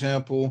European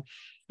example,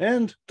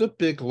 and the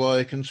big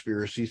lie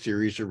conspiracy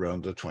theories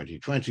around the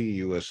 2020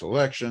 US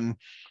election,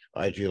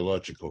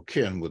 ideological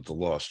kin with the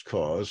lost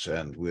cause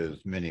and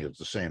with many of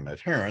the same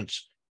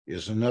adherents,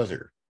 is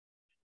another.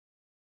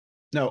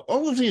 Now,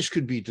 all of these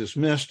could be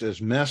dismissed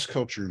as mass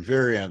culture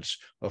variants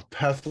of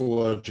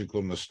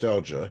pathological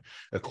nostalgia,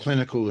 a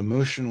clinical,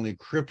 emotionally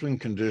crippling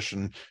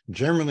condition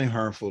generally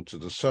harmful to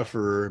the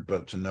sufferer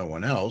but to no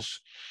one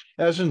else,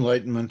 as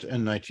Enlightenment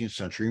and 19th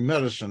century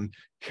medicine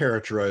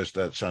characterized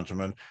that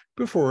sentiment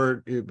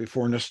before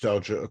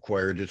nostalgia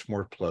acquired its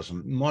more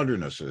pleasant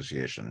modern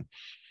association,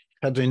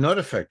 had they not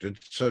affected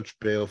such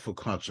baleful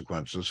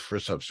consequences for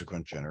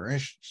subsequent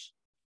generations.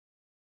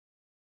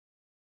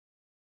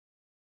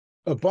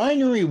 A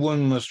binary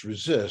one must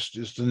resist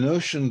is the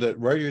notion that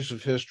writers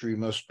of history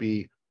must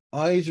be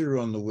either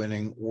on the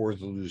winning or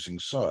the losing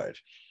side.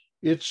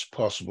 It's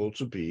possible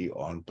to be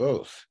on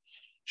both.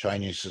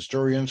 Chinese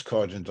historians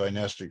caught in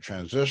dynastic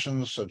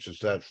transitions, such as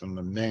that from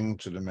the Ming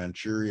to the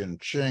Manchurian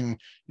Qing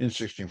in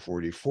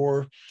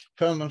 1644,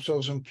 found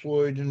themselves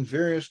employed in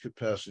various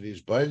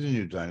capacities by the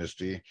new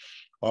dynasty,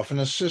 often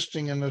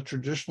assisting in the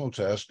traditional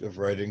task of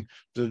writing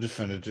the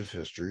definitive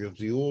history of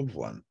the old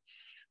one.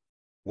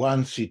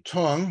 Wan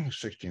Xitong,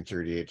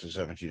 1638 to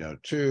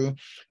 1702,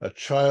 a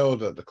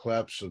child at the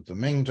collapse of the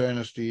Ming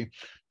dynasty,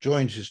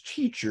 joined his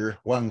teacher,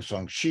 Wang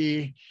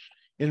Zongxi,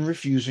 in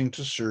refusing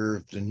to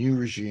serve the new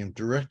regime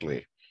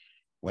directly.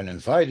 When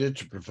invited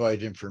to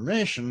provide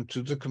information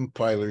to the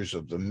compilers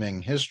of the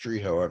Ming history,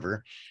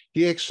 however,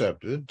 he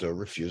accepted, though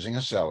refusing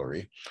a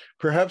salary,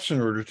 perhaps in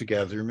order to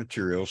gather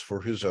materials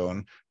for his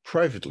own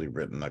privately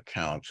written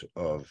account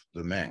of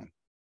the Ming.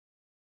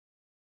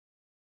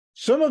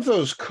 Some of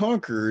those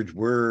conquered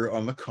were,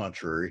 on the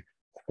contrary,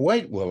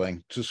 quite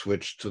willing to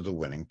switch to the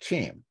winning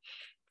team.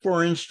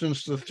 For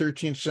instance, the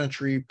 13th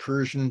century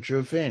Persian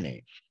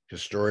Giovanni,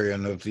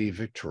 historian of the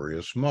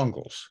victorious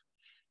Mongols.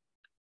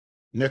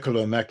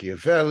 Niccolo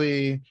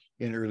Machiavelli,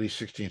 in early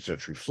 16th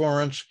century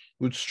Florence,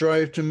 would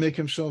strive to make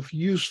himself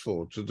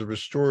useful to the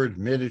restored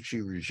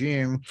Medici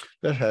regime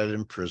that had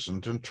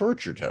imprisoned and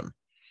tortured him.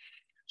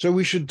 So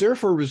we should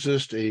therefore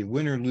resist a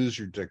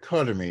winner-loser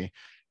dichotomy,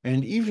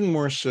 and even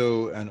more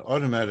so an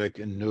automatic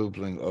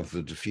ennobling of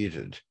the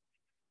defeated.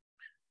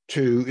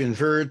 To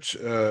invert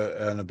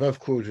an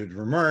above-quoted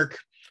remark,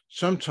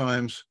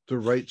 sometimes the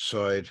right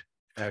side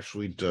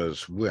actually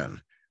does win.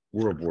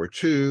 World War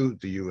II,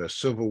 the US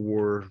Civil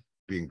War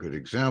being good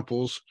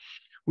examples.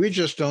 We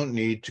just don't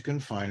need to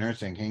confine our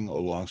thinking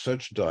along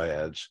such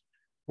dyads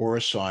or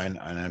assign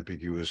an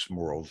ambiguous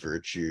moral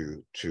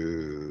virtue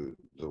to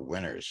the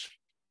winners.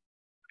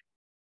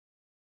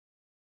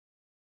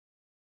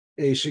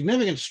 A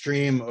significant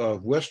stream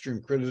of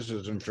Western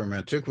criticism from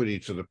antiquity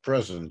to the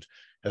present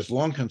has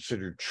long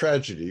considered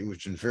tragedy,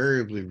 which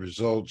invariably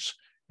results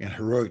in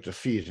heroic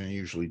defeat and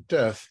usually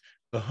death,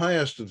 the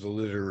highest of the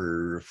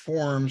literary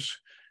forms,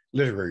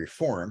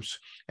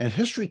 and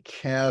history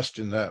cast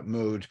in that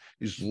mode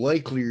is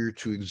likelier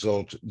to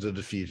exalt the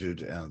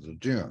defeated and the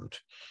doomed.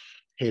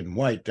 Hayden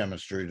White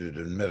demonstrated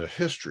in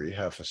Meta-History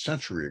half a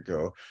century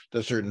ago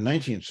that certain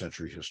 19th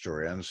century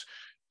historians,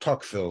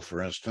 Tocqueville,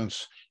 for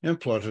instance,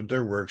 implauted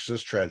their works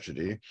as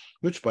tragedy,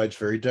 which by its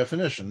very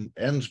definition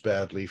ends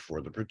badly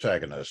for the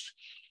protagonist,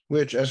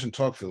 which, as in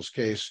Tocqueville's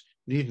case,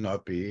 need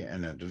not be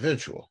an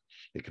individual.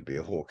 It could be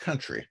a whole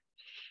country.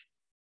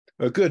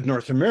 A good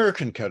North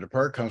American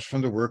counterpart comes from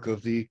the work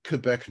of the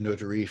Quebec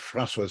notary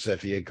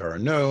François-Xavier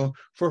Garneau,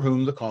 for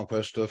whom the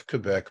conquest of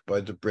Quebec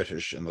by the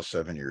British in the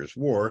 7 Years'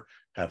 War,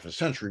 half a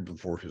century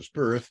before his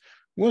birth,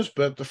 was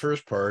but the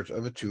first part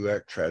of a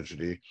two-act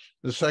tragedy,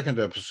 the second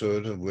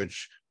episode of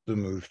which, the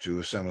move to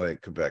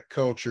assimilate Quebec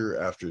culture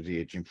after the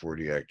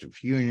 1840 Act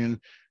of Union,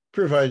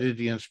 provided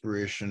the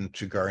inspiration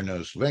to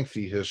Garneau's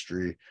lengthy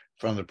history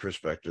from the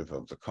perspective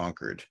of the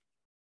conquered.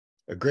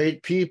 A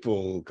great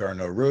people,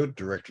 Garneau wrote,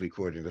 directly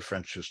quoting the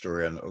French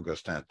historian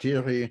Augustin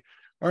Thierry,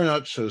 are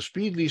not so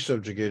speedily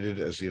subjugated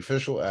as the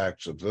official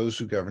acts of those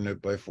who govern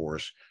it by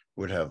force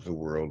would have the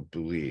world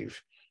believe.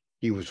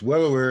 He was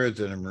well aware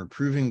that in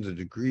reproving the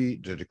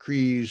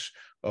decrees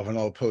of an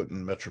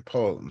all-potent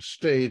metropolitan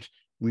state,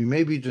 we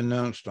may be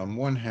denounced on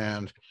one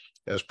hand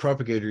as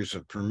propagators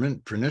of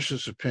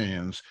pernicious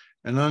opinions,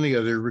 and on the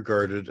other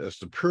regarded as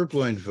the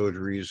purblind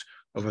votaries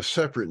of a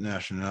separate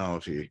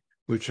nationality,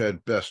 which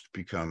had best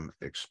become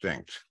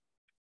extinct.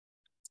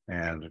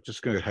 And I'm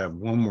just going to have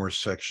one more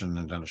section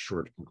and then a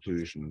short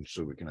conclusion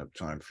so we can have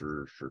time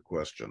for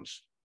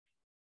questions.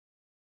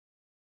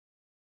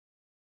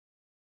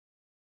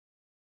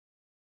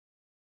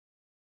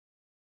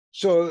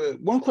 So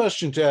one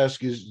question to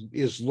ask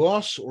is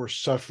loss or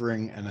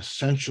suffering an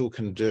essential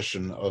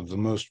condition of the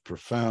most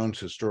profound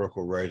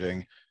historical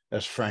writing,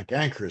 as Frank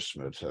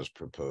Ankersmit has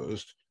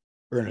proposed?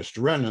 Ernest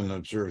Renan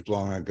observed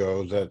long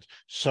ago that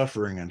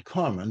suffering in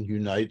common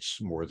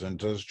unites more than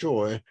does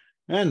joy,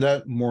 and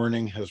that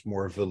mourning has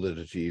more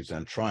validity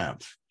than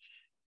triumph.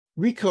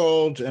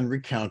 Recalled and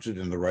recounted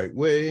in the right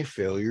way,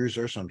 failures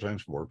are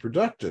sometimes more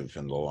productive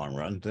in the long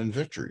run than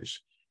victories.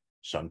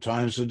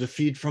 Sometimes a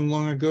defeat from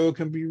long ago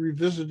can be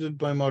revisited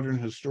by modern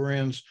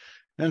historians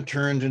and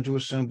turned into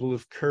a symbol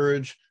of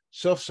courage,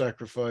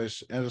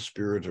 self-sacrifice, and a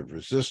spirit of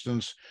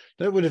resistance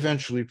that would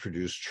eventually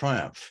produce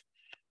triumph.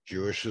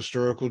 Jewish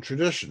historical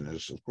tradition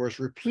is, of course,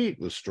 replete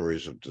with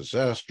stories of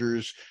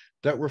disasters,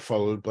 that were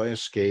followed by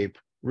escape,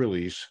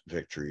 release,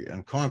 victory,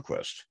 and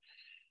conquest.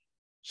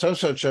 Some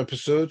such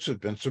episodes have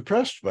been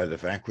suppressed by the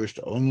vanquished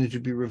only to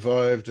be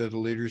revived at a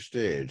later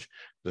stage.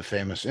 The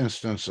famous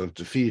instance of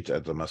defeat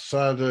at the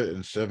Masada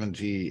in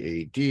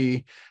 70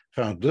 AD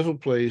found little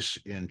place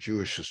in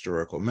Jewish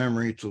historical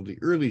memory till the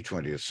early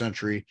 20th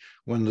century,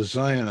 when the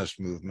Zionist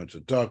movement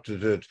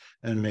adopted it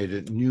and made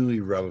it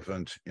newly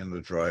relevant in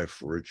the drive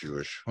for a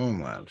Jewish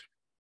homeland.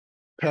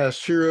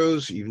 Past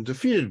heroes, even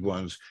defeated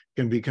ones,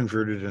 can be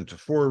converted into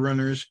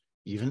forerunners,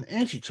 even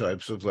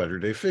antitypes of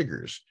latter-day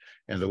figures.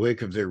 In the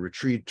wake of their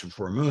retreat to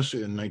Formosa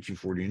in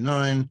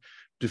 1949,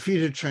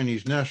 defeated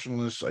Chinese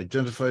nationalists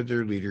identified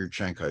their leader,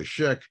 Chiang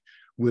Kai-shek,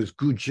 with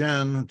Gu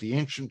Jian, the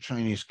ancient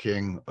Chinese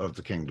king of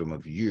the kingdom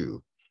of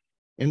Yu.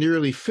 In the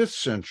early 5th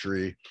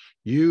century,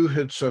 Yu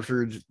had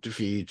suffered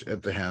defeat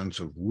at the hands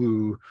of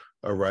Wu,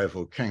 a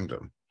rival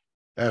kingdom.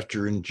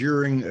 After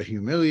enduring a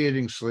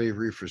humiliating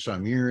slavery for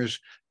some years,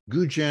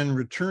 Gu Jian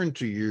returned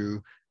to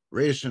Yu,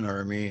 raised an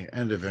army,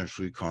 and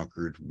eventually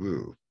conquered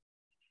Wu.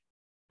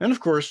 And of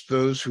course,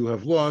 those who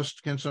have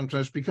lost can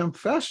sometimes become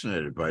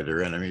fascinated by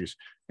their enemies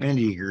and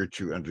eager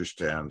to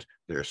understand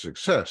their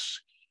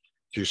success.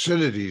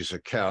 Thucydides'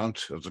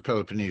 account of the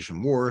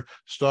Peloponnesian War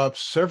stopped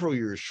several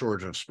years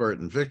short of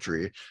Spartan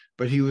victory,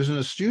 but he was an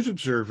astute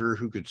observer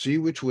who could see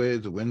which way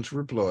the winds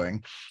were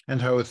blowing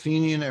and how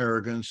Athenian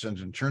arrogance and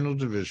internal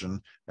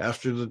division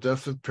after the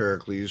death of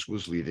Pericles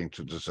was leading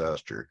to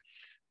disaster.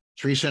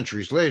 3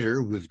 centuries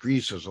later, with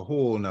Greece as a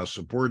whole now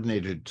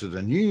subordinated to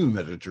the new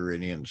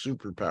Mediterranean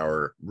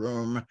superpower,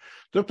 Rome,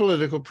 the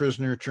political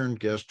prisoner turned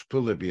guest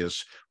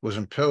Polybius was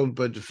impelled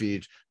by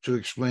defeat to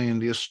explain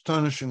the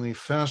astonishingly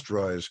fast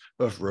rise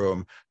of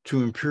Rome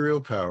to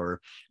imperial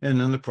power,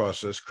 and in the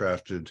process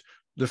crafted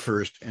the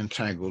first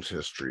entangled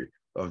history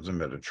of the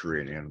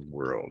Mediterranean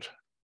world.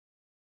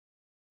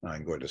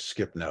 I'm going to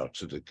skip now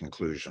to the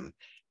conclusion.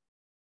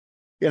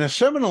 In a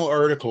seminal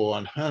article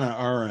on Hannah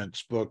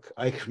Arendt's book,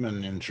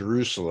 Eichmann in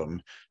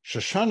Jerusalem,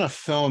 Shoshana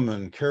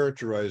Fellman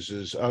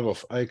characterizes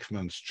Adolf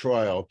Eichmann's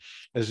trial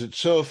as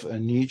itself a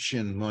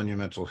Nietzschean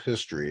monumental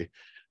history,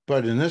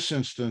 but in this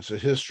instance, a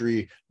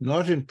history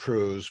not in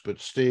prose, but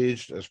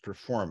staged as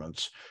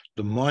performance,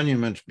 the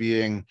monument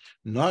being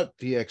not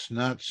the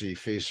ex-Nazi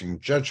facing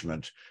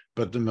judgment,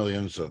 but the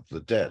millions of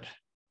the dead.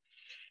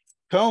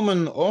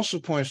 Fellman also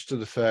points to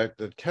the fact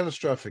that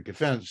catastrophic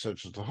events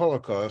such as the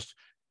Holocaust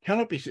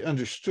cannot be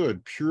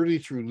understood purely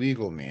through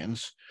legal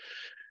means,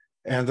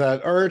 and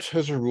that art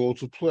has a role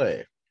to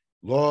play.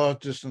 Law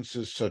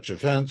distances such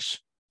events,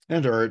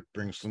 and art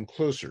brings them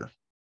closer.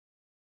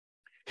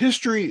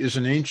 History is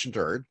an ancient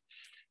art,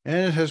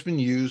 and it has been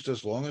used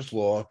as long as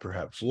law,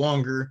 perhaps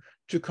longer,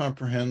 to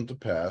comprehend the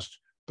past,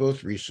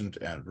 both recent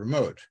and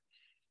remote.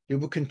 It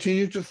will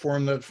continue to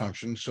form that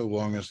function so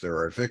long as there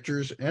are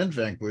victors and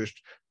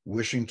vanquished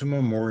wishing to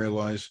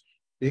memorialize,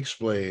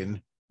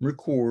 explain,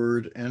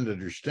 record, and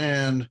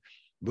understand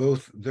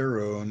both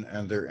their own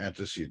and their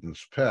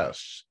antecedents'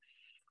 pasts.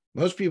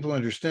 Most people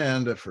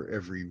understand that for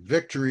every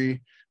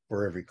victory,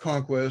 for every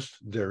conquest,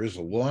 there is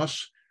a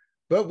loss,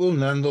 but will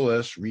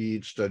nonetheless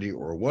read, study,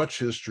 or watch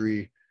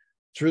history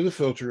through the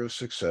filter of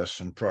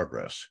success and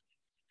progress.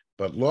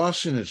 But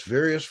loss in its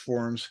various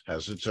forms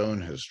has its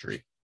own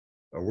history.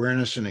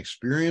 Awareness and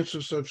experience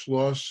of such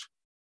loss,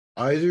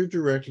 either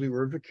directly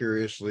or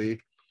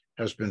vicariously,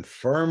 has been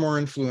far more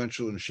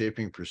influential in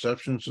shaping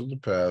perceptions of the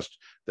past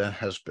than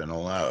has been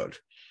allowed.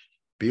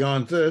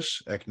 Beyond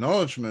this,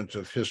 acknowledgement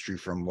of history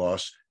from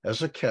loss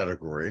as a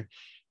category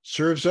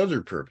serves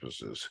other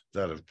purposes,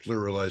 that of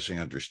pluralizing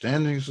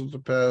understandings of the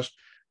past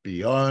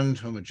beyond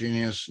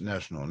homogeneous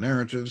national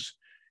narratives,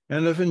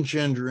 and of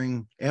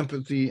engendering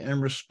empathy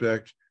and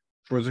respect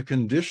for the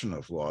condition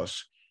of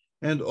loss,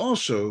 and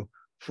also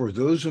for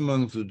those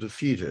among the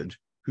defeated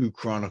who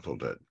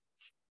chronicled it.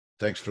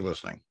 Thanks for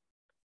listening.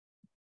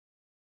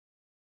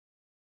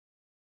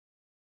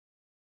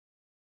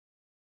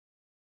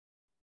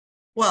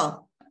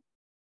 Well,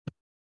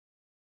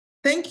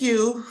 thank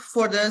you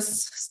for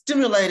this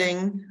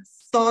stimulating,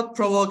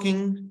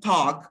 thought-provoking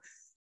talk.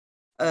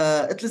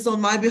 At least on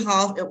my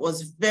behalf, it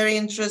was very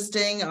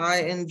interesting.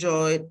 I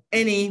enjoyed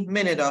any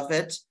minute of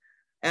it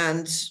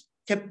and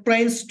kept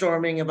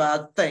brainstorming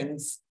about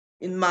things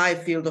in my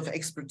field of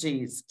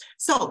expertise.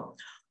 So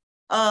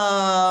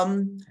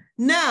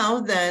now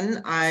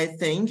then, I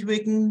think we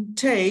can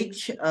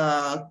take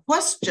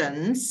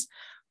questions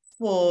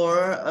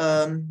for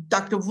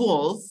Dr.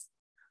 Woolf.